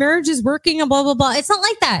and every marriage is working and blah, blah, blah. It's not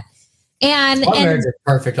like that. And marriage is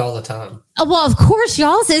perfect all the time. Well, of course,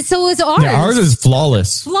 y'all's is. So is ours. Yeah, ours is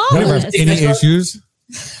flawless. Flawless. We never have any issues.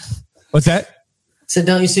 What's that? So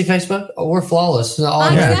don't you see Facebook? Oh, we're flawless.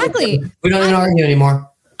 Exactly. We don't even argue anymore.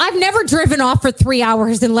 I've never driven off for 3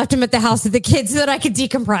 hours and left him at the house with the kids so that I could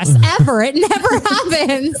decompress. Ever. It never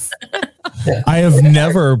happens. I have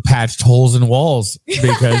never patched holes in walls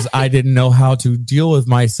because I didn't know how to deal with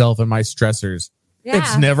myself and my stressors. Yeah.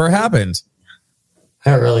 It's never happened.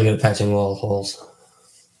 I'm really good at patching wall holes.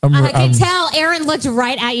 I could tell Aaron looked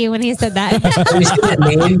right at you when he said that. You see that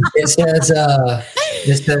meme?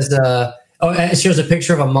 It shows a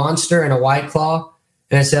picture of a monster and a white claw.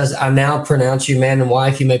 And it says, I now pronounce you man and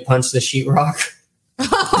wife. You may punch the sheetrock. Oh,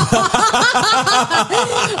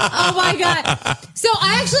 my God. So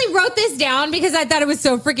I actually wrote this down because I thought it was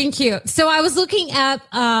so freaking cute. So I was looking up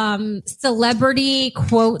celebrity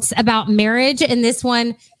quotes about marriage. And this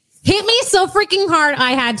one hit me so freaking hard.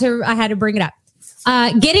 I had to bring it up.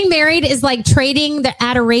 Getting married is like trading the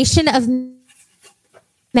adoration of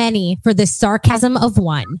many for the sarcasm of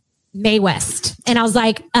one. Mae West. And I was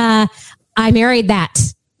like, I married that.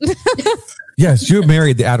 Yes, you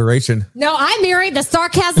married the adoration. No, I married the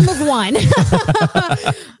sarcasm of one.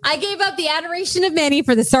 I gave up the adoration of many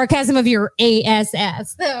for the sarcasm of your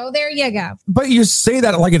ASS. So there you go. But you say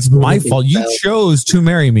that like it's my fault. You chose to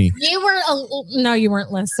marry me. You were no, you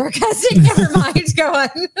weren't less sarcastic. Never mind. Go on.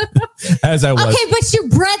 As I was. Okay, but you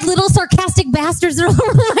bred little sarcastic bastards all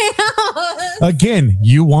over my house. Again,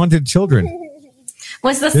 you wanted children.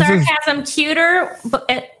 Was the sarcasm cuter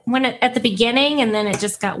at the beginning, and then it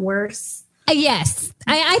just got worse? Yes,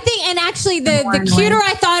 I think, and actually, the cuter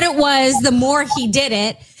I thought it was, the more he did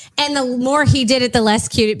it, and the more he did it, the less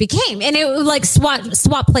cute it became, and it would like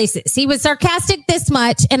swap places. He was sarcastic this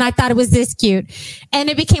much, and I thought it was this cute, and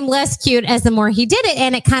it became less cute as the more he did it,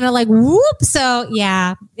 and it kind of like whoop. So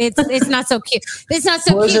yeah, it's not so cute. It's not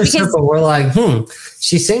so cute because simple. We're like,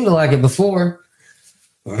 she seemed to like it before.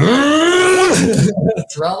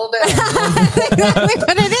 Throttle down. Exactly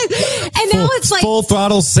what it is. And now it's like full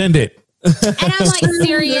throttle, send it. And I'm like,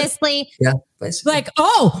 seriously? Yeah. Basically. Like,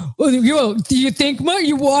 do you think much?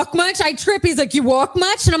 You walk much? I trip. He's like, you walk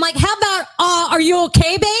much? And I'm like, how about, are you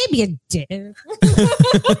okay, babe? You did.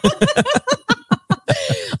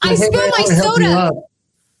 I spilled my soda.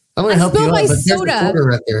 I'm going to help you out, my but soda. There's the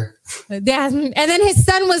right there. And then his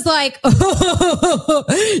son was like,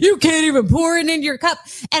 you can't even pour it into your cup.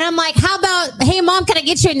 And I'm like, how about, hey, Mom, can I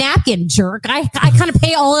get you a napkin, jerk? I kind of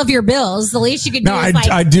pay all of your bills. The least you could do is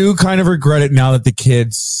I do kind of regret it now that the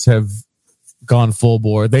kids have gone full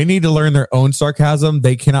bore. They need to learn their own sarcasm.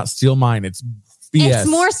 They cannot steal mine. It's BS. It's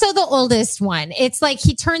more so the oldest one. It's like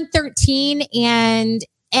he turned 13 and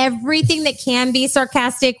everything that can be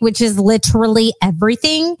sarcastic, which is literally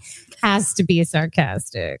everything, has to be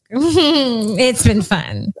sarcastic. It's been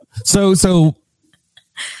fun. So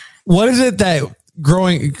what is it that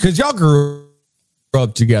growing, because y'all grew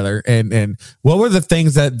up together, and what were the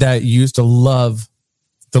things that you used to love,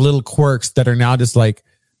 the little quirks that are now just like,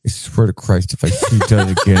 I swear to Christ, if I see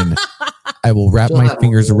that again, I will wrap my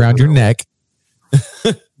fingers around your neck.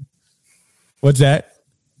 What's that?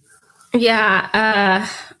 Yeah.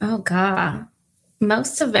 Oh God.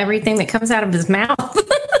 most of everything that comes out of his mouth.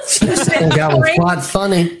 That was quite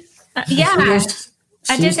funny. Yeah,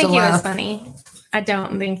 I did think he was funny. I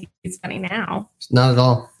don't think he's funny now. Not at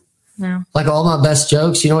all. No. Like all my best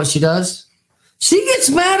jokes, you know what she does? She gets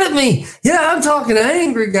mad at me. Yeah, I'm talking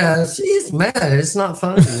angry, guys. She's mad. It's not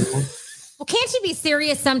funny. Well, can't you be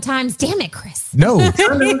serious sometimes? Damn it, Chris. No.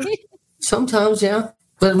 Sometimes, yeah.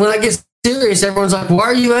 But when I get serious, everyone's like, why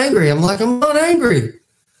are you angry? I'm like, I'm not angry.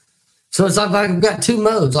 So it's like I've got two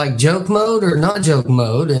modes, like joke mode or not joke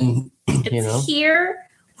mode. And, it's here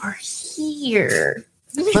or here.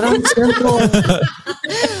 But I'm simple.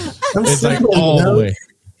 It's simple, like all the way.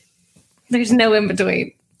 There's no in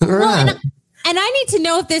between. Right. Well, and I need to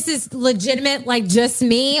know if this is legitimate, like just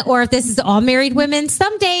me, or if this is all married women.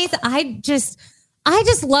 Some days I just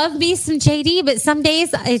love me some JD, but some days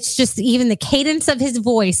it's just even the cadence of his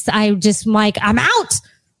voice. I just like, I'm out.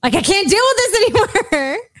 Like I can't deal with this anymore.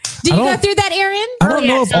 Do you go through that, Aaron? I don't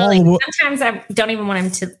know if all. Sometimes I don't even want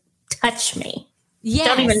him to touch me.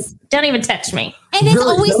 Yes. Don't even touch me. And it's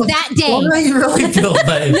always that day. What do you really feel,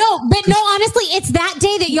 babe? No, honestly, it's that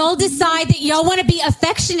day that y'all decide that y'all want to be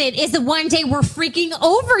affectionate is the one day we're freaking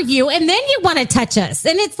over you. And then you want to touch us.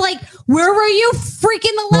 And it's like, where were you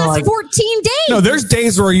freaking the last 14 days? No, there's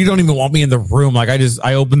days where you don't even want me in the room. Like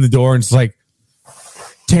I open the door and it's like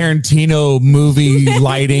Tarantino movie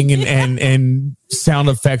lighting and sound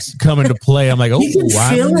effects come into play. I'm like, oh, wow.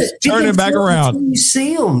 Turn it back around. You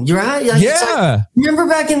see them. You're right. Like, yeah. Remember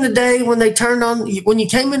back in the day when they turned on, when you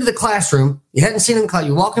came into the classroom, you hadn't seen them in class,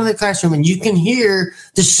 you walk into the classroom and you can hear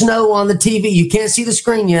the snow on the TV. You can't see the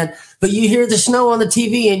screen yet, but you hear the snow on the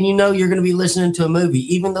TV and you know you're going to be listening to a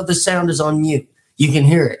movie, even though the sound is on mute. You can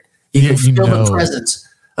hear it. You can feel the presence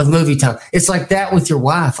of movie time. It's like that with your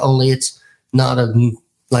wife, only it's not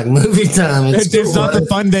like movie time. It's not the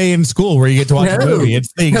fun day in school where you get to watch a movie.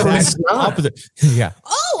 It's the exact opposite. Yeah.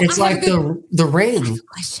 Oh, it's like the Ring.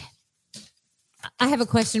 I have a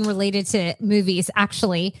question related to movies,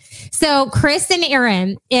 actually. So, Chris and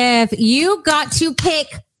Aaron, if you got to pick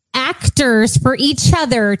actors for each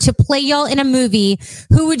other to play y'all in a movie,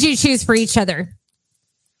 who would you choose for each other?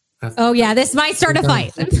 Oh, yeah, this might start a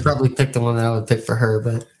fight. I'd probably pick the one that I would pick for her,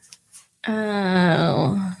 but.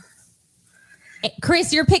 Oh.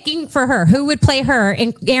 Chris, you're picking for her. Who would play her?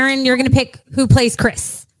 And Aaron, you're going to pick who plays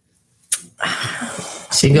Chris.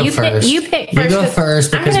 So you go first. You pick first. You go first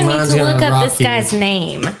because I'm mine's going to look up rock this guy's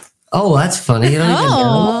name. Oh, that's funny. You don't even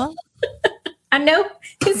know. I know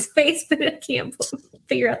his face, but I can't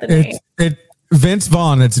figure out the name. It's Vince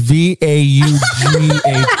Vaughn. It's VAUGHN.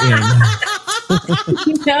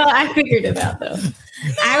 No, I figured it out though.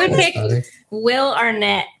 I would pick Will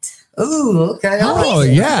Arnett. Oh, okay. Oh,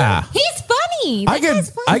 yeah. He's funny. I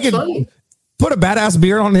could put a badass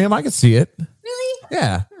beard on him. I could see it. Really?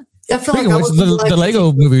 Yeah. I feel like the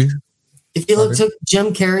Lego movie. If you took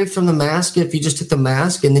Jim Carrey from The Mask, if you just took the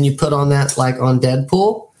mask and then you put on that like on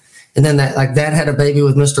Deadpool, and then that had a baby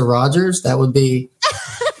with Mr. Rogers, that would be.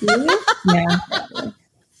 Yeah.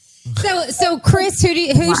 So Chris,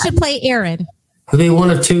 who should play Aaron? It'd be one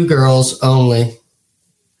of two girls only.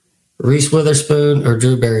 Reese Witherspoon or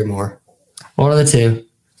Drew Barrymore. One of the two.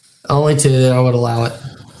 Only two that I would allow it.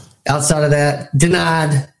 Outside of that,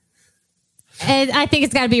 denied. And I think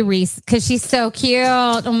it's got to be Reese because she's so cute.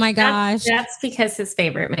 Oh my gosh. That's because his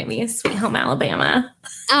favorite movie is Sweet Home Alabama.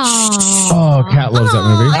 Oh, Kat loves that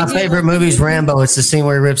movie. My favorite movie is Rambo. It's the scene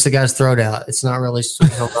where he rips the guy's throat out. It's not really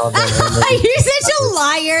Sweet Home Alabama. You're such a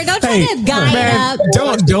liar. Don't try to guide man,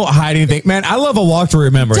 up. Don't hide anything. Man, I love A Walk to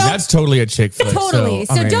Remember. That's totally a chick flick. Totally.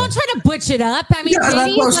 So don't try to butch it up. I mean,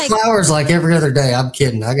 I post flowers like every other day. I'm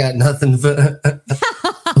kidding. I got nothing but I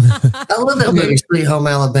love that movie, Sweet Home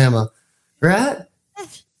Alabama. Right?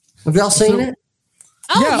 Have y'all seen it?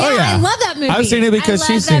 Oh, yeah. I love that movie. I've seen it because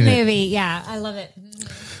she's seen that movie. Yeah, I love it.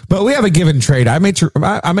 But we have a give and trade. I make her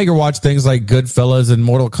watch things like Goodfellas and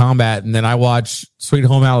Mortal Kombat, and then I watch Sweet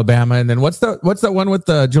Home Alabama. And then what's that one with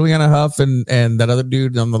Juliana Huff and that other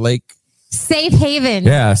dude on the lake? Safe Haven.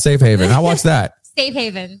 Yeah, Safe Haven. I watched that. Safe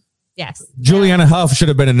Haven. Yes. Juliana Huff should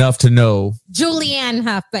have been enough to know. Julianne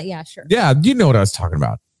Huff, but yeah, sure. Yeah, you know what I was talking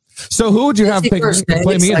about. So who would you have pick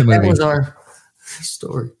play me in the movie? That was our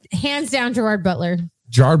story. Hands down, Gerard Butler.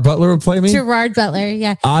 Gerard Butler would play me? Gerard Butler,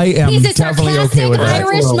 yeah. I am He's a definitely okay with that.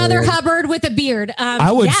 Irish Mother Hubbard with a beard.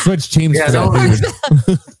 I would switch teams for that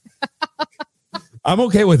beard. I'm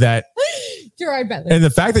okay with that. Gerard Butler. And the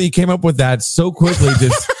fact that you came up with that so quickly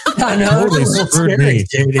just totally screwed me.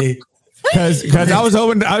 Because I was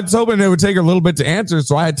hoping it would take her a little bit to answer,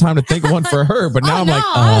 so I had time to think of one for her. But now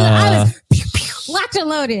I was locked and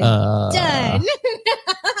loaded. Done.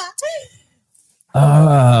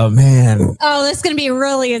 Oh man. man. Oh, that's going to be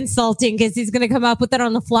really insulting because he's going to come up with it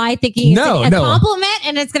on the fly thinking it's a compliment,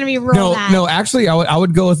 and it's going to be real bad. No, actually, I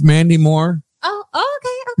would go with Mandy Moore. Oh,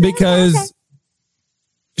 okay. Because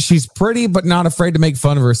she's pretty, but not afraid to make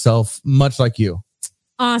fun of herself, much like you.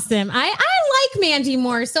 Awesome. I like Mandy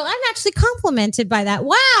Moore, so I'm actually complimented by that.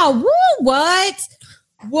 Wow. Woo, what?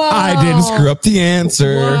 Whoa. I didn't screw up the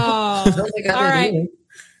answer. All right.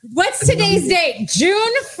 What's today's date?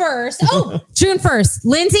 June 1st. Oh, June 1st.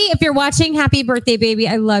 Lindsay, if you're watching, happy birthday, baby.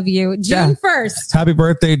 I love you. June 1st. Happy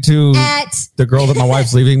birthday to the girl that my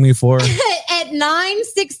wife's leaving me for. At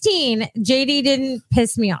 9:16, JD didn't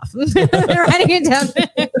piss me off. Writing it down.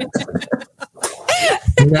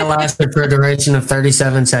 That lasted for a duration of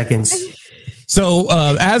 37 seconds. So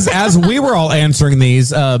as we were all answering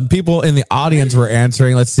these, people in the audience were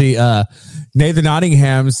answering. Let's see. Nathan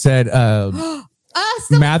Nottingham said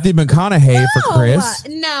Matthew McConaughey for Chris.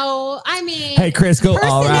 No, I mean, hey Chris, go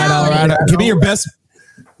all right. Give me your best.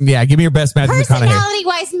 Yeah, give me your best Matthew McConaughey. Personality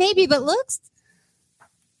wise, maybe, but looks.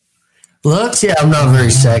 Yeah, I'm not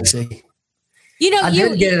very sexy. You know, I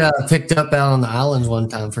did get picked up out on the islands one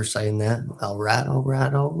time for saying that. All right.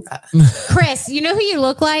 Chris, you know who you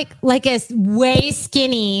look like? Like a way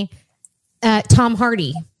skinny Tom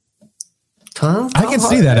Hardy. I can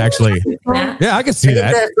see that actually. Yeah, I can see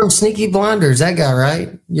that. From Sneaky Blinders, that guy,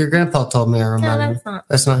 right? Your grandpa told me I remember. No,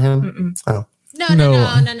 that's not him. Oh. No.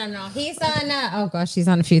 He's on. Oh gosh, he's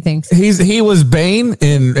on a few things. He was Bane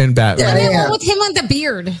in Batman. Yeah. With him on the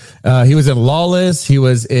beard. He was in Lawless. He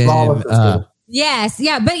was in. Yes,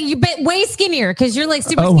 yeah, but way skinnier because you're like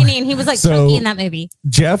super skinny, and he was like chunky in that movie.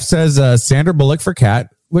 Jeff says Sandra Bullock for Kat,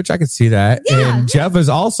 which I could see that. Yeah, and Jeff is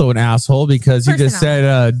also an asshole because he just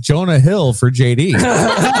said Jonah Hill for JD.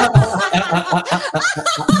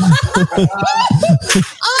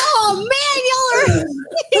 Oh man, y'all are.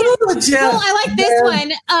 I like this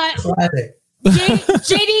one.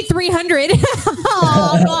 JD 300.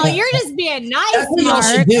 Oh, well, you're just being nice. That's what y'all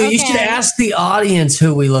should do. Okay. You should ask the audience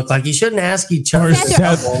who we look like. You shouldn't ask each other.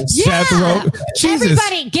 Seth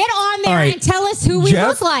Everybody, get on there and tell us who we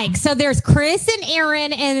look like. So there's Chris and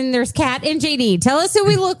Aaron, and then there's Kat and JD. Tell us who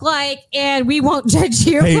we look like, and we won't judge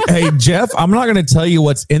you. Hey, Jeff, I'm not going to tell you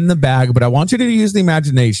what's in the bag, but I want you to use the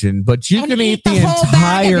imagination. But you can eat the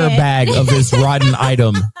entire bag of this rotten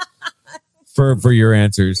item for your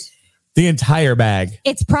answers. The entire bag.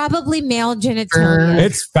 It's probably male genitalia.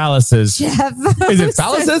 It's phalluses. Jeff. Is it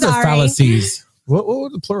phalluses or fallacies? What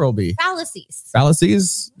would the plural be? Fallacies.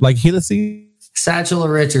 Fallacies? Like helices? Satchel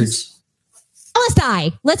Richards.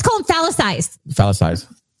 Phallici. Let's call them phallicize.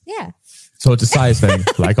 Phallicize. Yeah. So it's a size thing,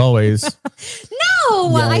 like always.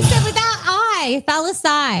 No, I said without I.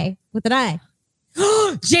 Phallici. With an I.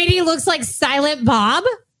 JD looks like Silent Bob.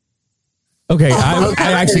 Okay,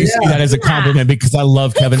 I actually see that as a compliment because I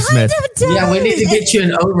love Kevin Smith. Yeah, we need to get you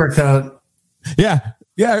an overcoat. Yeah.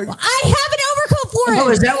 I have an overcoat for him. Oh,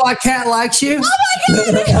 is that why Kat likes you? Oh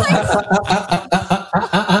my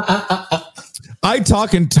God. I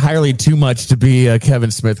talk entirely too much to be a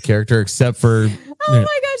Kevin Smith character, except for. Oh my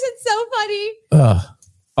gosh, it's so funny.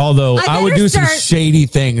 Although I would do some shady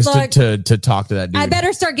things to talk to that dude. I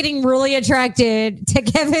better start getting really attracted to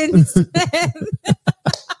Kevin Smith.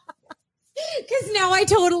 Because now I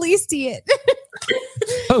totally see it.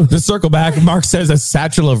 Oh, to circle back, Mark says a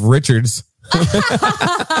satchel of Richards.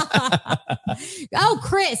 Oh,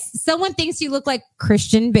 Chris, someone thinks you look like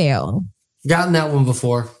Christian Bale. Gotten that one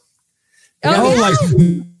before. Like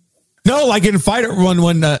in Fighter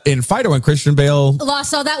when Christian Bale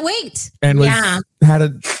lost all that weight and had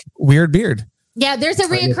a weird beard. Yeah, there's a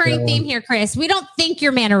reoccurring theme here, Chris. We don't think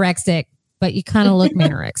you're manorexic, but you kind of look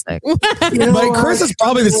manorexic. But Chris is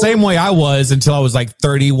probably the same way I was until I was like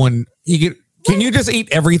 30. When can you just eat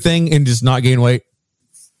everything and just not gain weight?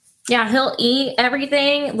 Yeah, he'll eat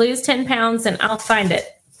everything, lose 10 pounds, and I'll find it.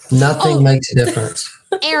 Nothing makes a difference.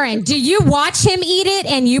 Aaron, do you watch him eat it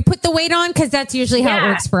and you put the weight on? Because that's usually how it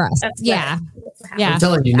works for us. Yeah. I'm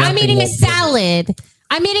telling you, I'm eating a salad.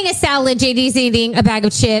 JD's eating a bag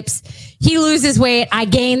of chips. He loses weight. I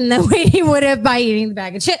gain the weight he would have by eating the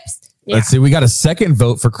bag of chips. Yeah. Let's see. We got a second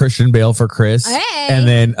vote for Christian Bale for Chris. Hey. And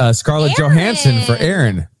then Scarlett Johansson for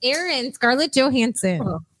Aaron. Scarlett Johansson.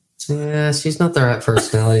 Oh. Yeah, she's not the right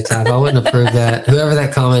personality type. I wouldn't approve that. Whoever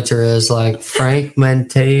that commenter is, like Frank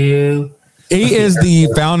Manteu. He is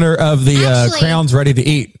the founder of the Crayons Ready to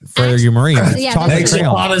Eat for your Marines. Yeah, makes a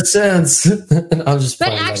lot of sense.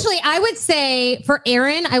 I would say for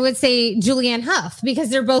Aaron, I would say Julianne Hough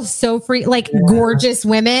because they're both so free, gorgeous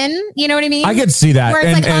women. You know what I mean? I could see that. Where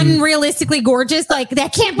it's unrealistically gorgeous. Like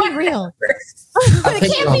that can't be real.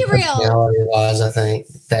 It can't be real. Personality-wise, I think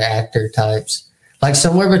the actor types. Like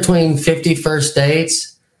somewhere between 50 First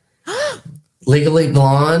Dates, Legally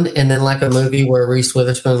Blonde, and then like a movie where Reese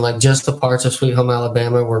Witherspoon, like just the parts of Sweet Home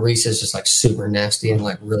Alabama where Reese is just like super nasty and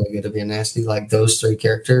like really good at being nasty. Like those three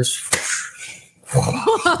characters.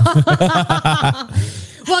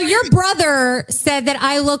 Well, your brother said that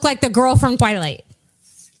I look like the girl from Twilight.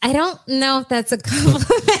 I don't know if that's a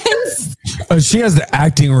compliment. She has the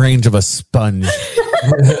acting range of a sponge.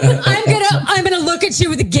 I'm gonna look at you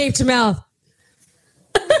with a gaped mouth.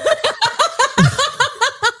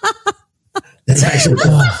 That's actually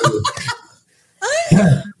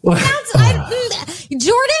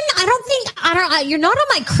Jordan, you're not on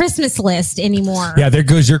my Christmas list anymore. Yeah, there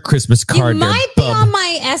goes your Christmas card. You might be on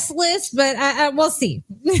my S list, but we'll see.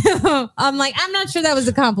 I'm not sure that was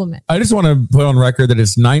a compliment. I just want to put on record that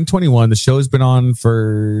it's 9:21. The show has been on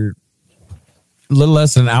for a little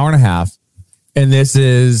less than an hour and a half. And this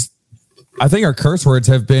is, I think our curse words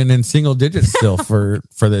have been in single digits still for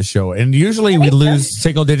this show. And usually we lose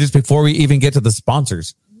single digits before we even get to the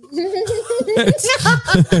sponsors. Thank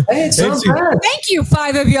you,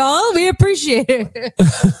 5 of y'all. We appreciate it.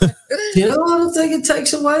 I don't think it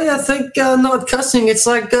takes away. I think not cussing. It's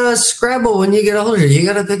like Scrabble when you get older. You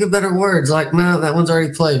got to pick a better word. It's like, no, that one's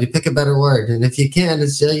already played. You pick a better word. And if you can't,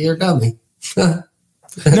 it's you're a dummy.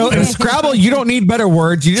 No, in Scrabble, you don't need better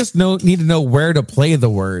words. You just need to know where to play the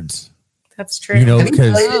words. That's true. Have you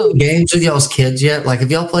played any games with y'all's kids yet? Like, have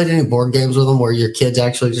y'all played any board games with them where your kids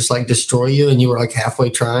actually just like destroy you and you were like halfway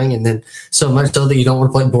trying and then so much so that you don't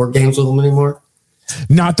want to play board games with them anymore?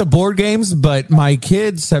 Not the board games, but my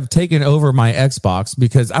kids have taken over my Xbox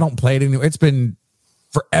because I don't play it anymore. It's been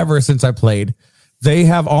forever since I played. They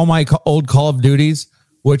have all my old Call of Duties,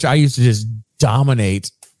 which I used to just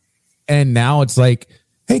dominate. And now it's like,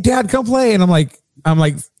 hey, Dad, come play. And I'm like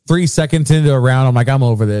 3 seconds into a round, I'm like, I'm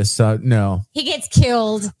over this. No. He gets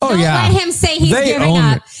killed. Oh, Don't yeah. let him say he's giving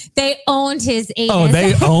up. They owned his anus. Oh,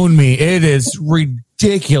 they own me. It is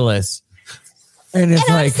ridiculous. And it's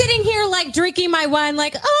I'm sitting here like drinking my wine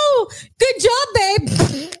like, oh, good job, babe.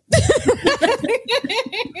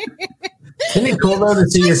 Isn't it cool though to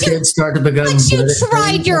see your kids start to become you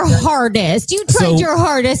tried your hardest. You tried your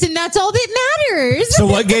hardest, and that's all that matters. So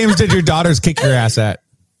what games did your daughters kick your ass at?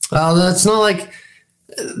 Oh, that's not like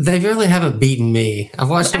they really haven't beaten me. I've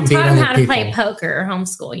watched them beat taught them other how people. to play poker,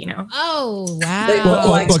 homeschool, Oh,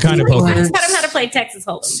 wow. What kind of poker? I taught them how to play Texas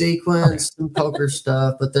Hold'em. Sequence and poker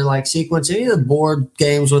stuff, but they're like sequence. Any of the board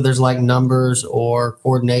games where there's like numbers or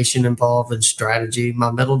coordination involved and strategy.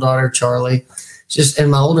 My middle daughter, Charlie,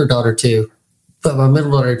 and my older daughter too. But my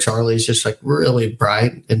middle daughter, Charlie, is just like really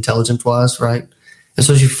bright, intelligent wise, right? And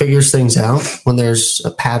so she figures things out when there's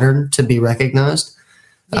a pattern to be recognized.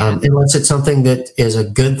 Yeah. Unless it's something that is a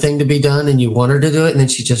good thing to be done and you want her to do it, and then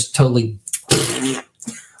she just totally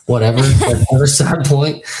whatever, other side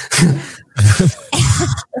point.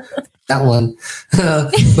 That one.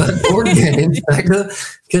 But board games,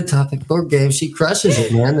 good topic. Board games, she crushes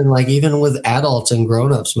it, man. And like even with adults and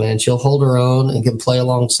grown-ups, man, she'll hold her own and can play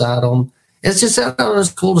alongside them. It's just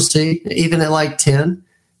it's cool to see, even at like 10,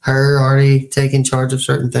 her already taking charge of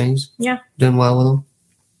certain things. Yeah. Doing well with them.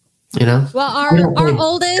 You know? Well, our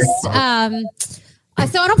oldest, so I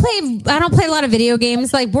don't play a lot of video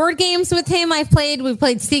games, like board games with him. We've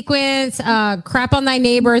played Sequence, Crap on Thy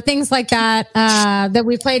Neighbor, things like that, that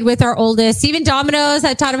we played with our oldest. Even dominoes.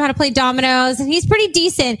 I taught him how to play dominoes, and he's pretty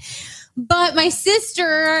decent. But my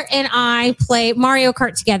sister and I play Mario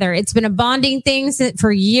Kart together. It's been a bonding thing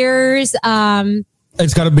for years.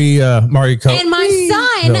 It's got to be Mario Kart. And my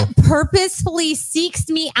son purposefully seeks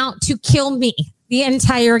me out to kill me the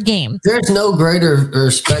entire game. There's no greater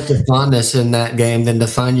respect and fondness in that game than to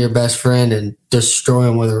find your best friend and destroy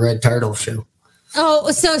him with a red turtle shoe.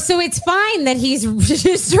 Oh, so it's fine that he's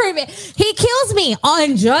destroying me. He kills me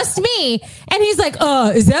on just me. And he's like,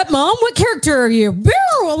 is that Mom? What character are you?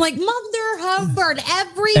 I'm like, Mother Hubbard.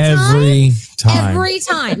 Every time.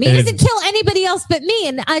 He doesn't kill anybody else but me.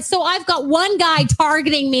 And so I've got one guy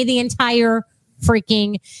targeting me the entire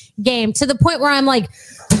freaking game, to the point where I'm like,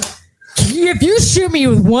 if you shoot me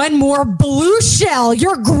with one more blue shell,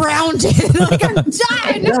 you're grounded. Like, I'm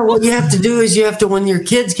dying. No, what you have to do is when your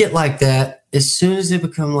kids get like that, as soon as they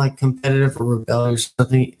become like competitive or rebellious or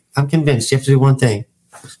something, I'm convinced you have to do one thing.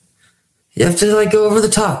 You have to like go over the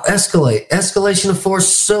top, escalation of force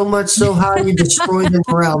so much, so high you destroy their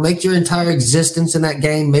morale, make your entire existence in that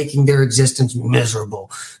game, making their existence miserable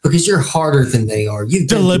because you're harder than they are. You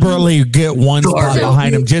deliberately get one spot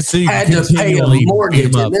behind them just so you had can to pay a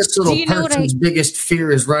mortgage. And this little person's biggest fear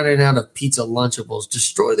is running out of pizza Lunchables.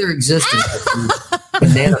 Destroy their existence.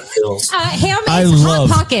 banana pills. Hot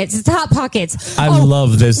Pockets. It's Hot Pockets. I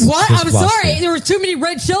love this. What? This I'm philosophy. sorry. There were too many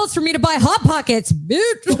red shells for me to buy Hot Pockets.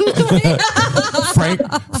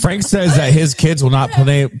 Frank says that his kids will not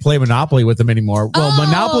play Monopoly with him anymore. Well,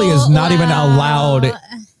 Monopoly is not even allowed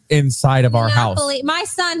inside of our house. My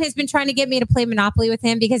son has been trying to get me to play Monopoly with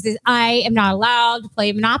him because I am not allowed to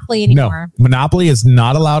play Monopoly anymore. No, Monopoly is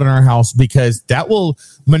not allowed in our house because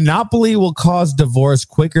Monopoly will cause divorce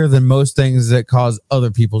quicker than most things that cause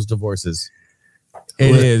other people's divorces.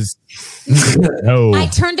 It is. No. I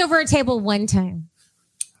turned over a table one time.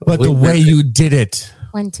 But the way you did it.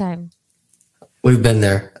 One time. We've been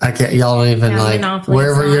there. I can't. Y'all don't even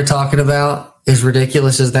wherever you're talking about, as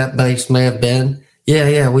ridiculous as that base may have been.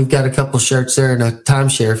 Yeah. We've got a couple shirts there and a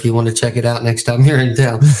timeshare if you want to check it out next time you're in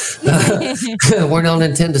town. We don't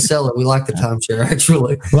intend to sell it. We like the timeshare,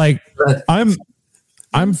 actually. I'm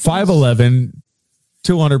 5'11",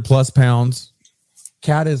 200 plus pounds.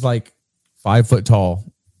 Kat is 5 foot tall.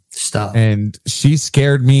 Stop. And she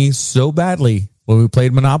scared me so badly when we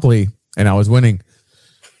played Monopoly and I was winning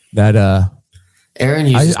that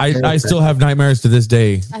Aaron, I still have nightmares to this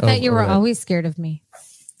day. I thought you were always scared of me.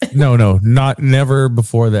 No, never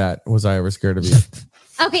before that was I ever scared of you.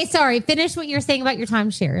 Okay, sorry. Finish what you're saying about your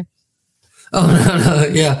timeshare. Oh, no.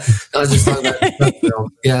 Yeah. I was just talking about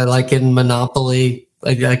yeah, like in Monopoly.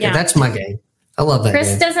 That's my game. I love that Chris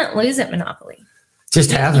game. doesn't lose at Monopoly.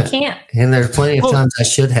 Just haven't. You can't. And there's plenty of times I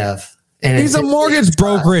should have. And he's a mortgage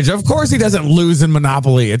brokerage. Of course he doesn't lose in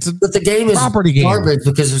Monopoly. But the game is property garbage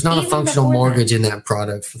because there's not a functional mortgage in that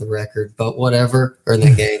product, for the record. But whatever, or in the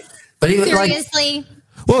game. But even seriously.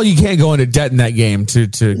 Well, you can't go into debt in that game to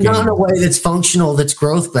not in a way that's functional, that's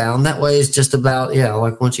growth bound. That way is just about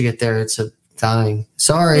once you get there, it's a dying.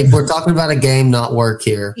 Sorry, we're talking about a game, not work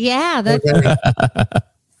here. Yeah, that's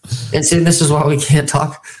and see, this is why we can't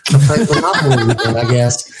talk about Monopoly, I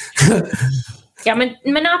guess. Yeah,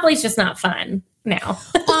 Monopoly's just not fun now.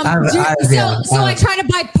 I try to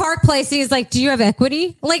buy Park Place, and he's like, "Do you have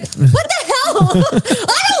equity?" I'm like, what the hell? I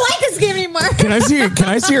don't like this game anymore. Can I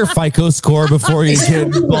see your FICO score before you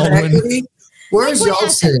get Baldwin? Where's y'all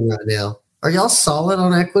sitting right now? Are y'all solid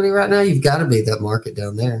on equity right now? You've got to be that market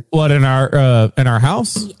down there. What in our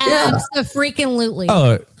house? Yeah, freaking-lutely.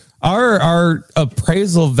 Oh, our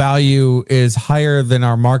appraisal value is higher than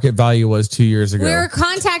our market value was 2 years ago. We were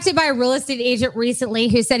contacted by a real estate agent recently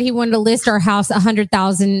who said he wanted to list our house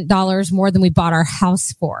 $100,000 more than we bought our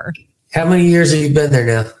house for. How many years have you been there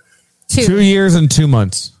now? 2 years and 2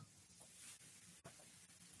 months.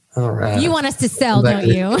 All right. You want us to sell, don't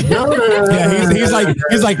you? No. Yeah, he's like no.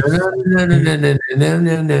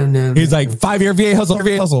 He's like 5-year VA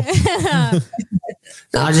hustle.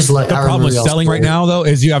 No, I just like the problem with selling right now, though,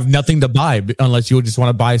 is you have nothing to buy unless you just want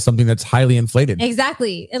to buy something that's highly inflated.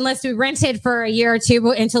 Exactly. Unless we rented for a year or two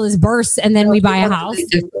until this bursts and then we buy a house.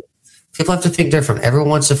 People have to think different. Everyone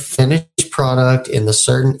wants a finished product in the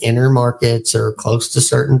certain inner markets or close to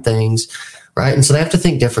certain things, right? And so they have to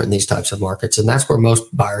think different in these types of markets. And that's where most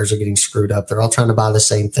buyers are getting screwed up. They're all trying to buy the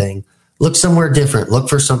same thing. Look somewhere different. Look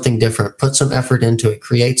for something different. Put some effort into it.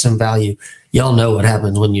 Create some value. Y'all know what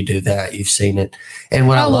happens when you do that. You've seen it. And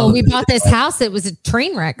what I love, we bought this house. It was a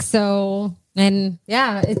train wreck. So, and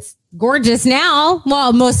yeah, it's gorgeous now.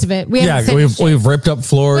 Well, most of it. We've ripped up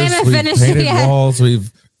floors. We've painted walls. You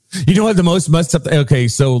know what the most messed up? Okay,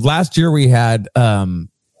 so last year we had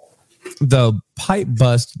the pipe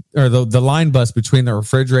bust or the line bust between the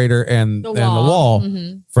refrigerator and the wall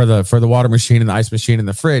for the water machine and the ice machine and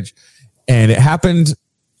the fridge. And it happened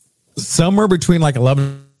somewhere between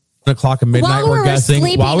 11 o'clock and midnight. While we were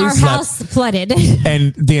sleeping, while we our slept, house flooded.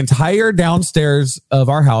 And the entire downstairs of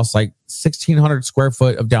our house, 1,600 square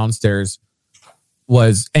foot of downstairs,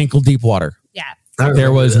 was ankle deep water. Yeah.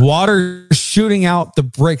 There was water shooting out the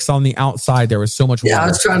bricks on the outside. There was so much water. Yeah, I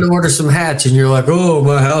was trying to order some hats, and you're like, "Oh,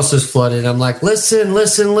 my house is flooded." I'm like,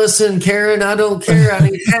 "Listen, Karen, I don't care. I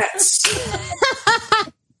need hats."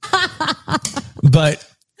 But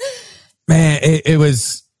man, it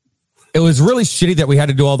was really shitty that we had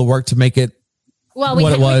to do all the work to make it. Well, we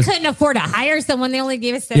couldn't afford to hire someone. They only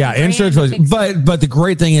gave us insurance was. But the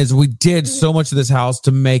great thing is, we did so much of this house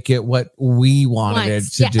to make it what we wanted it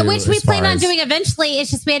to do, which we plan on doing eventually.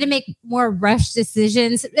 It's just we had to make more rushed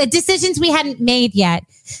decisions we hadn't made yet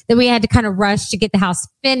that we had to kind of rush to get the house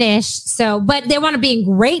finished. So, but they want to be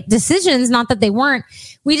great decisions. Not that they weren't.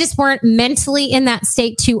 We just weren't mentally in that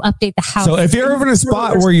state to update the house. So if you're ever in a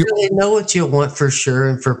spot where you really know what you want for sure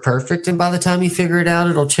and for perfect, and by the time you figure it out,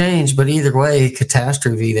 it'll change. But either way,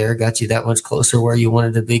 catastrophe there got you that much closer where you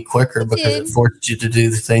wanted to be quicker because it forced you to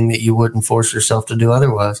do the thing that you wouldn't force yourself to do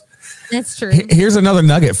otherwise. That's true. Here's another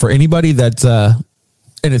nugget for anybody that's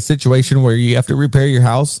in a situation where you have to repair your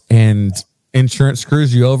house and insurance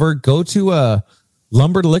screws you over, go to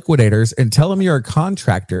Lumber Liquidators and tell them you're a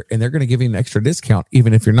contractor, and they're going to give you an extra discount,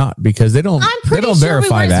 even if you're not, because they don't. I'm pretty they don't sure verify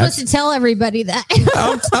we weren't that. supposed to tell everybody that.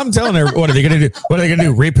 I'm telling her, what are they going to do? What are they going to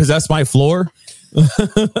do? Repossess my floor? Hey,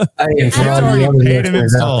 and for all the other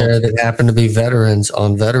listeners out there that happen to be veterans,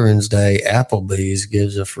 on Veterans Day, Applebee's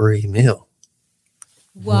gives a free meal.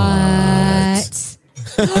 What?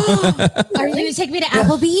 Are you going to take me to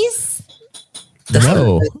Applebee's?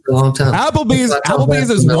 No. A long time. Applebee's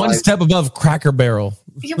is one step above Cracker Barrel.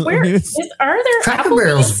 Are there Cracker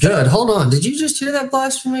Barrel's good. Hold on. Did you just hear that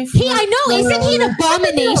blasphemy? I know. Isn't he an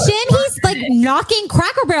abomination? He's like knocking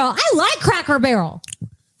Cracker Barrel. I like Cracker Barrel.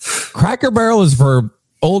 Cracker Barrel is for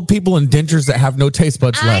old people and dentures that have no taste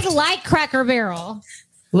buds left. I like Cracker Barrel.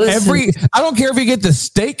 Listen, I don't care if you get the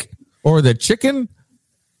steak or the chicken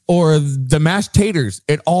or the mashed taters.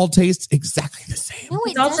 It all tastes exactly the same. No,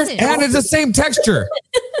 it doesn't. And it's the same texture.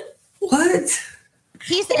 what?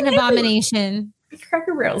 He's an abomination.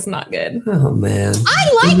 Cracker Barrel's not good. Oh, man.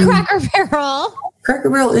 I like Cracker Barrel. Cracker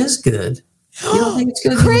Barrel is good. You don't think it's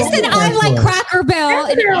good? Chris and I like Cracker Barrel.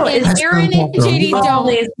 And Aaron and JD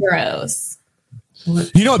Always gross.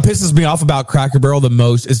 You know what pisses me off about Cracker Barrel the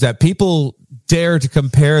most is that people dare to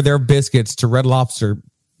compare their biscuits to Red Lobster,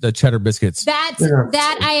 the cheddar biscuits.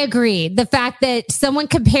 That I agree. The fact that someone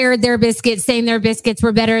compared their biscuits, saying their biscuits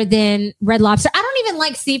were better than Red Lobster. I don't even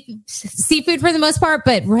like seafood for the most part,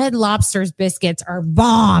 but Red Lobster's biscuits are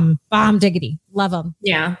bomb diggity. Love them.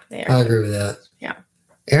 Yeah, I agree with that. Yeah.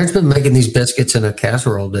 Aaron's been making these biscuits in a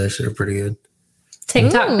casserole dish that are pretty good.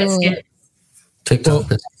 TikTok biscuits. TikTok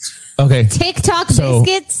biscuits. Okay. TikTok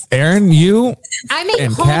biscuits. Aaron, you I make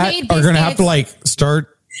and homemade Kat biscuits. are going to have to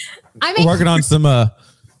start working on some. I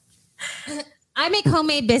make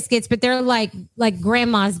homemade biscuits, but they're like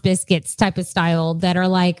grandma's biscuits type of style that are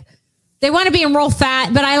like, they want to be in real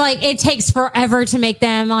fat, but it takes forever to make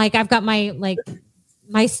them. I've got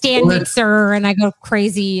my stand mixer and I go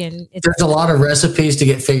crazy, and there's a lot of recipes to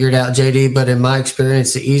get figured out, JD, but in my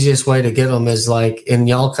experience, the easiest way to get them is and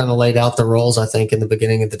y'all kind of laid out the roles, I think, in the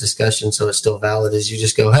beginning of the discussion, so it's still valid, is you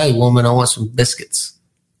just go, hey, woman, I want some biscuits.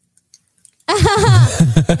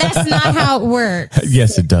 That's not how it works.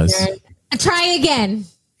 Yes, it does. Try again.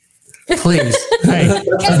 Please. Hey.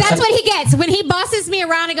 Because that's what he gets. When he bosses me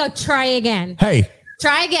around, I go, try again. Hey.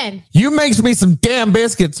 Try again. You make me some damn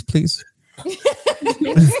biscuits, please.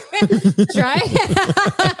 Try.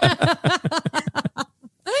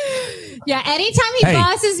 Yeah, anytime he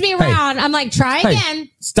bosses me around, I'm like, try again.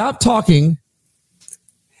 Stop talking,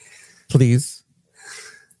 please.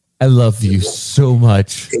 I love you so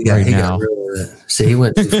much right now. See, he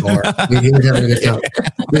went too far. He was having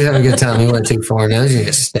a good time. He went too far. Now he's going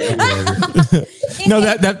to stab me. No,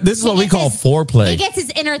 this is what we call foreplay. He gets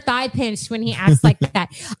his inner thigh pinched when he acts like that.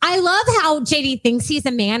 I love how JD thinks he's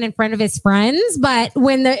a man in front of his friends, but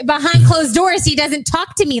when behind closed doors, he doesn't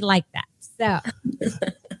talk to me like that. So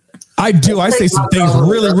I do. I say some things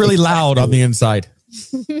really, really loud on the inside.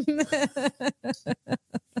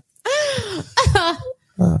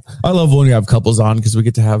 I love when we have couples on because we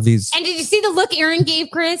get to have these. And did you see the look Aaron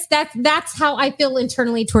gave Chris? That's how I feel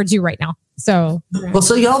internally towards you right now. So,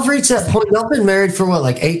 so y'all have reached that point. Y'all been married for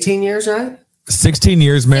 18 years, right? 16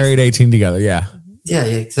 years married, 18 together. Yeah.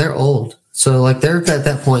 Yeah, they're old. So they're at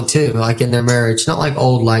that point too, in their marriage. Not like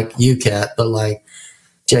old like you, Kat, but like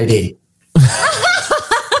JD.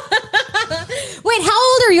 Wait,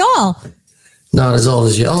 how old are y'all? Not as old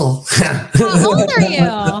as y'all. How old are you?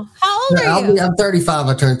 How old are you? I'm 35.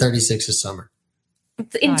 I turned 36 this summer.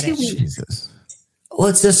 In 2 weeks. Jesus. Well,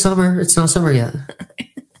 it's this summer. It's not summer yet.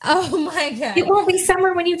 Oh my God. It won't be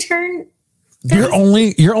summer when you turn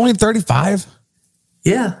 30. You're only 35?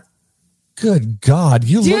 Yeah. Good God.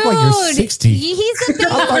 You look like you're 60. He's a baby.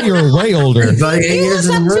 I thought you were way older. Like 8 years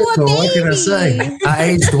in the room. What can I say? I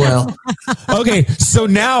aged well. Okay, so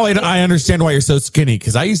now I understand why you're so skinny,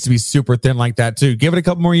 because I used to be super thin like that too. Give it a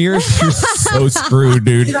couple more years, you're so screwed,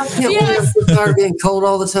 dude. I can't believe I'm tired of being cold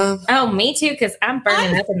all the time. Oh, me too, because I'm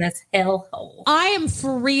burning up in this hellhole. I am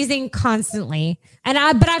freezing constantly. But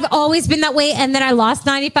I've always been that way. And then I lost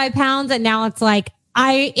 95 pounds. And now it's like,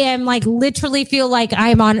 I am literally feel like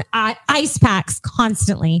I'm on ice packs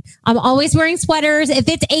constantly. I'm always wearing sweaters. If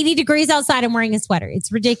it's 80 degrees outside, I'm wearing a sweater.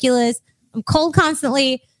 It's ridiculous. I'm cold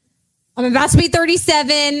constantly. I'm about to be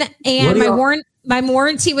 37 and my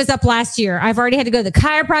warranty was up last year. I've already had to go to the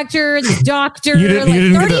chiropractor, the doctor. You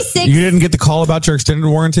didn't get the call about your extended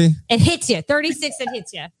warranty? It hits you. 36, it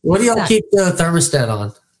hits you. What do y'all keep the thermostat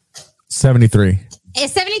on? 73.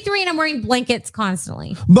 It's 73 and I'm wearing blankets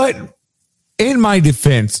constantly. But in my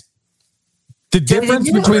defense, The difference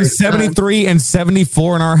between 73 and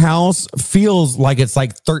 74 in our house feels like it's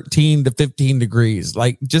like 13 to 15 degrees.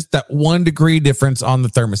 Like just that 1 degree difference on the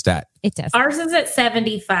thermostat. It does. Ours is at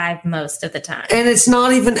 75 most of the time. And it's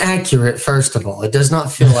not even accurate, first of all. It does not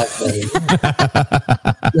feel like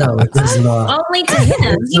that. No, it does not. Only to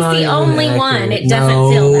him. He's the only one. It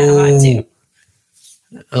doesn't feel that hot too.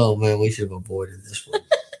 Oh, man, we should have avoided this one.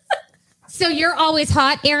 So you're always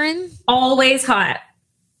hot, Aaron? Always hot.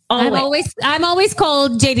 I'm always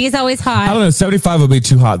cold. JD is always hot. I don't know. 75 would be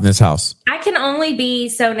too hot in this house. I can only be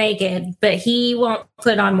so naked, but he won't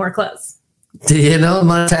put on more clothes. You know,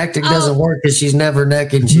 my tactic doesn't work because she's never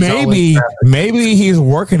naked. She's maybe he's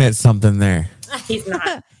working at something there. He's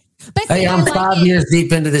not. But hey, I'm 5 years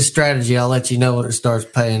deep into this strategy. I'll let you know when it starts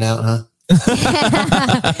paying out, huh?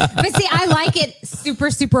 But see, I like it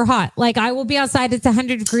super, super hot. Like I will be outside, it's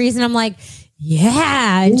 100 degrees, and I'm like,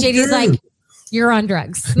 yeah. And JD's like, you're on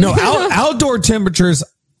drugs. No, outdoor temperatures,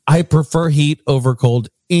 I prefer heat over cold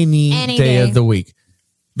any day of the week.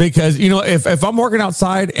 Because, you know, if I'm working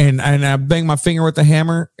outside and I bang my finger with the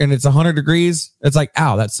hammer and it's 100 degrees, it's like,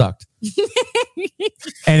 ow, that sucked.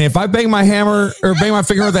 And if I bang my finger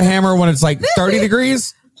with the hammer when it's like 30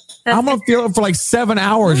 degrees, I'm going to feel it for like 7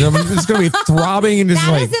 hours. I'm just going to be throbbing and just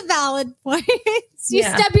that is a valid point. You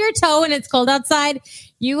stub your toe and it's cold outside,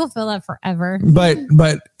 you will feel that forever.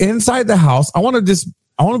 But inside the house, I want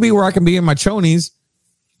to be where I can be in my chonies.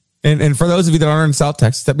 And for those of you that aren't in South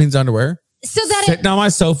Texas, that means underwear. So that sitting on my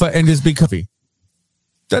sofa and just be comfy.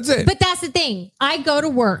 That's it. But that's the thing. I go to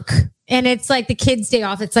work and it's like the kids' day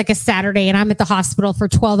off. It's like a Saturday and I'm at the hospital for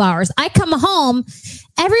 12 hours. I come home,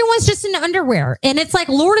 everyone's just in underwear. And it's like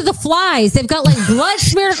Lord of the Flies. They've got like blood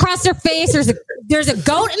smeared across their face. There's a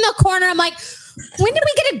goat in the corner. I'm like, when did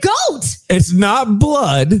we get a goat? It's not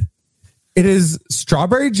blood. It is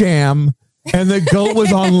strawberry jam. And the goat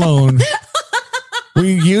was on loan.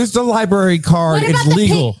 We used a library card. It's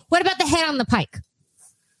legal. What about the head on the pike?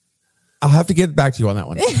 I'll have to get back to you on that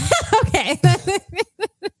one. Okay.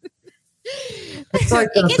 It's like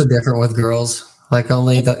that's so different with girls. Like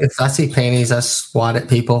if I see panties, I swat at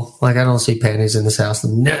people. Like I don't see panties in this house.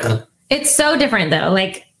 No. It's so different though.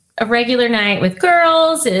 Like a regular night with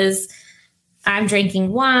girls is I'm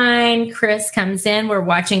drinking wine. Chris comes in. We're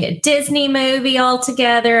watching a Disney movie all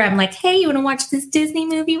together. I'm like, hey, you want to watch this Disney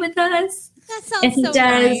movie with us? That sounds and he so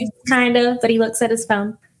does nice. Kind of, but he looks at his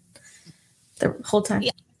phone the whole time.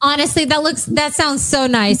 Yeah. Honestly, that sounds so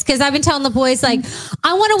nice because I've been telling the boys like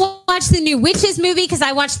I want to watch the new Witches movie because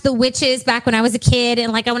I watched the Witches back when I was a kid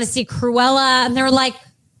and like I want to see Cruella and they were like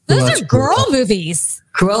those are girl movies.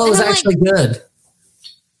 Cruella was actually good.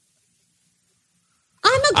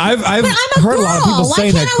 I've heard a lot of people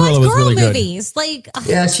saying that Cruella was really movies? good. Like,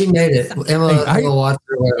 yeah, she made it. Emma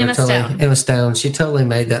Stone. She totally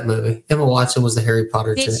made that movie. Emma Watson was the Harry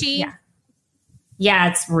Potter chick. Did she? Yeah,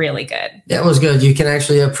 it's really good. It was good. You can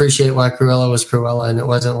actually appreciate why Cruella was Cruella, and it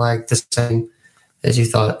wasn't like the same as you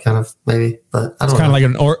thought, kind of maybe. But I don't know. It's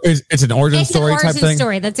kind of like it's an origin story type thing.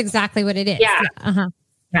 Story. That's exactly what it is. Yeah. Uh-huh.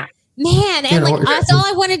 Yeah. Man, and like that's all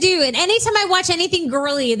I want to do. And anytime I watch anything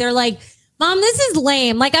girly, they're like, Mom, this is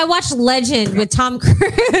lame. Like I watched Legend with Tom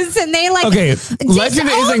Cruise and they like Legend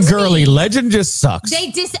isn't girly. Legend just sucks. They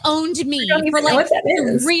disowned me for like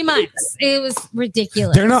 3 months. It was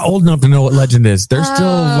ridiculous. They're not old enough to know what Legend is. They're still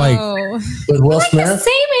like with Will Smith. The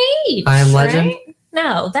same age. I Am Legend. Right?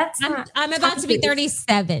 No, I'm about to be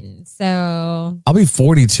 37, so I'll be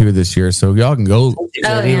 42 this year. So y'all can go.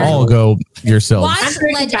 All go yourselves. Watch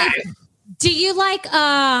Legend. Do you like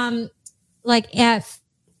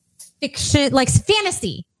fiction, like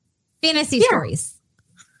fantasy stories,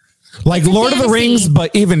 like Lord of the Rings, but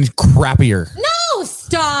even crappier? No,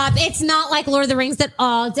 stop! It's not like Lord of the Rings at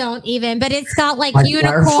all. Don't even. But it's got like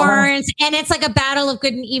unicorns, and it's like a battle of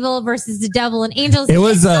good and evil versus the devil and angels. It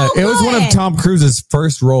was one of Tom Cruise's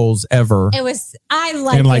first roles ever. It was. I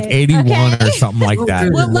like in like 81 or something like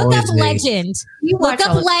that. Well, look up Legend. Look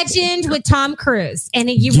up Legend with Tom Cruise, and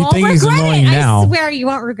you won't regret it. I swear you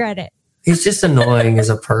won't regret it. He's just annoying as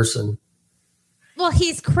a person. Well,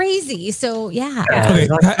 he's crazy. So yeah. Okay,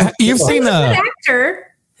 you've seen the actor.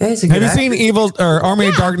 Have you seen Evil or Army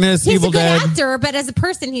of Darkness? He's Evil Dead. He's a good actor, but as a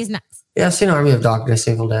person, he's nuts. Yeah, I've seen Army of Darkness,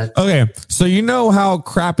 Evil Dead. Okay, so you know how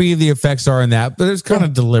crappy the effects are in that, but it's kind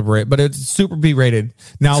of deliberate. But it's super B rated.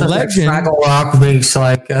 Now, so Legend. Fraggle Rock makes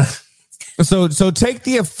like. So take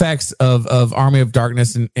the effects of Army of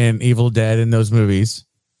Darkness and Evil Dead in those movies.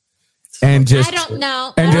 And just I don't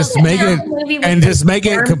know. And just make it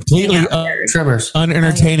completely Tremors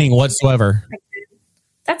unentertaining whatsoever.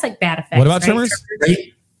 That's like bad effects. What about Tremors?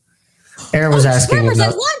 Aaron was asking Tremors.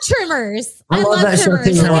 about. I love Tremors. I love that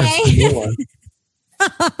Tremors. show too.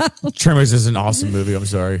 Tremors is an awesome movie. I'm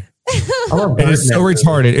sorry. It is so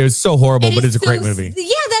retarded. It was so horrible, but it's a great movie.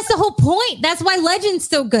 Yeah, that's the whole point. That's why Legend's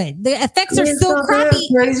so good. The effects are so crappy.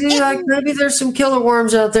 Crazy. Like maybe there's some killer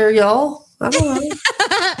worms out there, y'all. I don't know.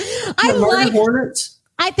 I like Hornets.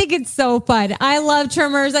 I think it's so fun. I love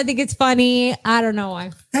Tremors. I think it's funny. I don't know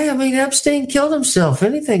why. Hey, I mean, Epstein killed himself.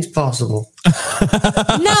 Anything's possible.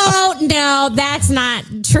 No, that's not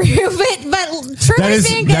true. But Tremors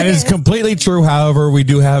that is completely true. However, we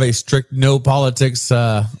do have a strict no politics.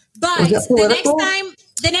 But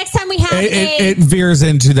the next time we have it veers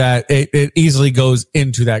into that. It easily goes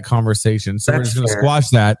into that conversation. So we're just going to squash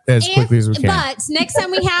that as quickly as we can. But next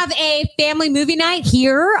time we have a family movie night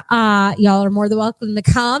here, y'all are more than welcome to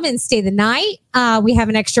come and stay the night. We have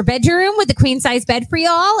an extra bedroom with a queen size bed for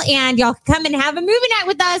y'all, and y'all can come and have a movie night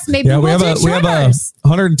with us. Maybe we have a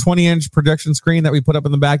 120-inch projection screen that we put up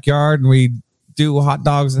in the backyard, and we do hot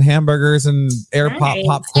dogs and hamburgers and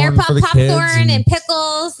popcorn for the kids, and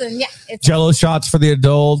pickles and Jello shots for the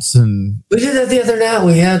adults. And we did that the other night.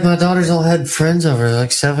 We had my daughters all had friends over,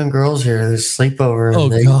 like 7 girls here. They sleepover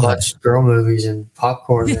and they watched girl movies and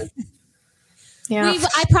popcorn.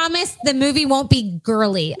 I promise the movie won't be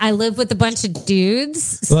girly. I live with a bunch of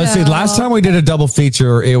dudes. Well, let's see. Last time we did a double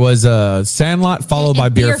feature, it was Sandlot followed by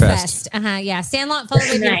Beer Fest. Sandlot followed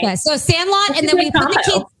by Beer Fest. So Sandlot, and then we put the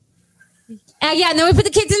kids. And then we put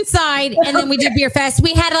the kids inside, and then we did Beer Fest.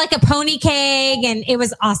 We had like a pony keg, and it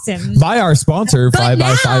was awesome. By our sponsor,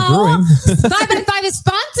 5x5 Brewing. 5x5 is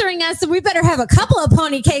sponsoring us, so we better have a couple of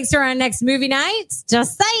pony cakes for our next movie nights.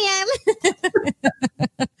 Just saying.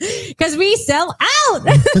 Because we sell out.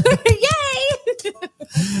 Yay!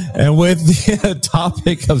 And with the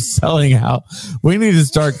topic of selling out, we need to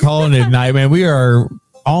start calling it night, man. We are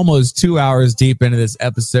almost 2 hours deep into this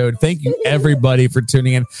episode. Thank you, everybody, for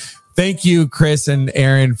tuning in. Thank you, Chris and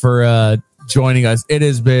Aaron, for joining us. It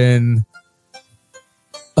has been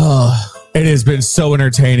so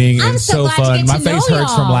entertaining and so fun. My face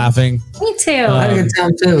hurts from laughing. Me too. I had a good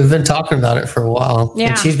time too. We've been talking about it for a while.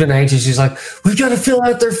 Yeah. And she's been anxious. She's like, we've got to fill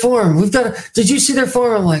out their form. Did you see their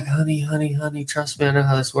form? I'm like, honey, trust me, I know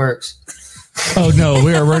how this works. Oh no,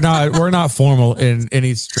 we're not formal in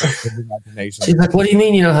any stretch of the imagination. She's like, what do you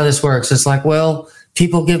mean you know how this works? It's like, well,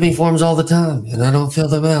 people give me forms all the time and I don't fill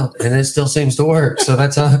them out and it still seems to work. So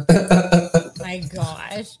that's how. My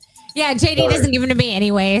gosh. Yeah, JD doesn't give them to me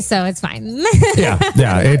anyway, so it's fine. yeah.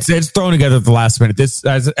 It's thrown together at the last minute. This,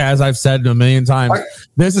 as I've said a million times,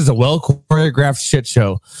 this is a well choreographed shit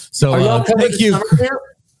show. So thank you.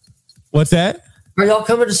 What's that? Are y'all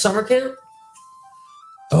coming to summer camp?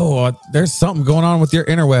 Oh, there's something going on with your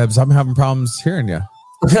interwebs. I'm having problems hearing you.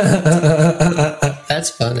 That's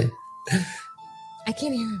funny. I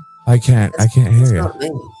can't hear him. I can't hear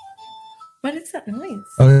you. What is that noise?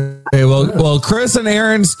 Okay, well, Chris and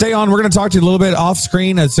Aaron, stay on. We're going to talk to you a little bit off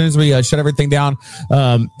screen as soon as we shut everything down.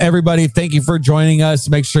 Everybody, thank you for joining us.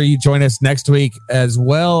 Make sure you join us next week as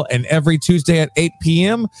well, and every Tuesday at 8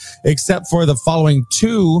 p.m., except for the following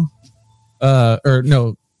two,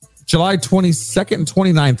 July 22nd and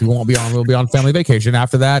 29th, we won't be on. We'll be on family vacation.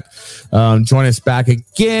 After that, join us back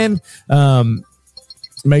again.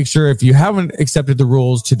 Make sure if you haven't accepted the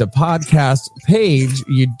rules to the podcast page,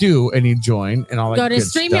 you do, and you join, and all that. Go to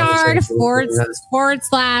StreamYard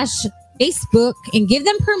 /Facebook and give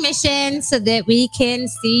them permission so that we can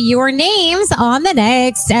see your names on the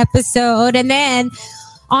next episode. And then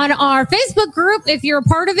on our Facebook group, if you're a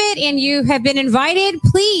part of it and you have been invited,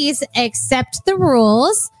 please accept the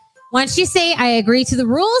rules. Once you say, I agree to the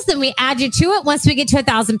rules, then we add you to it. Once we get to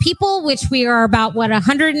 1,000 people, which we are about,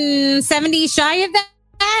 170 shy of that?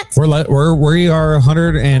 We are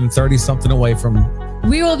 130 something away from.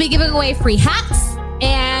 We will be giving away free hats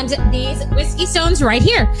and these whiskey stones right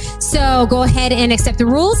here. So go ahead and accept the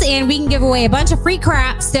rules, and we can give away a bunch of free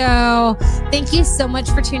crap. So thank you so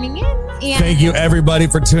much for tuning in. Thank you, everybody,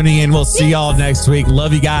 for tuning in. We'll see y'all next week.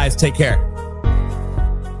 Love you guys. Take care.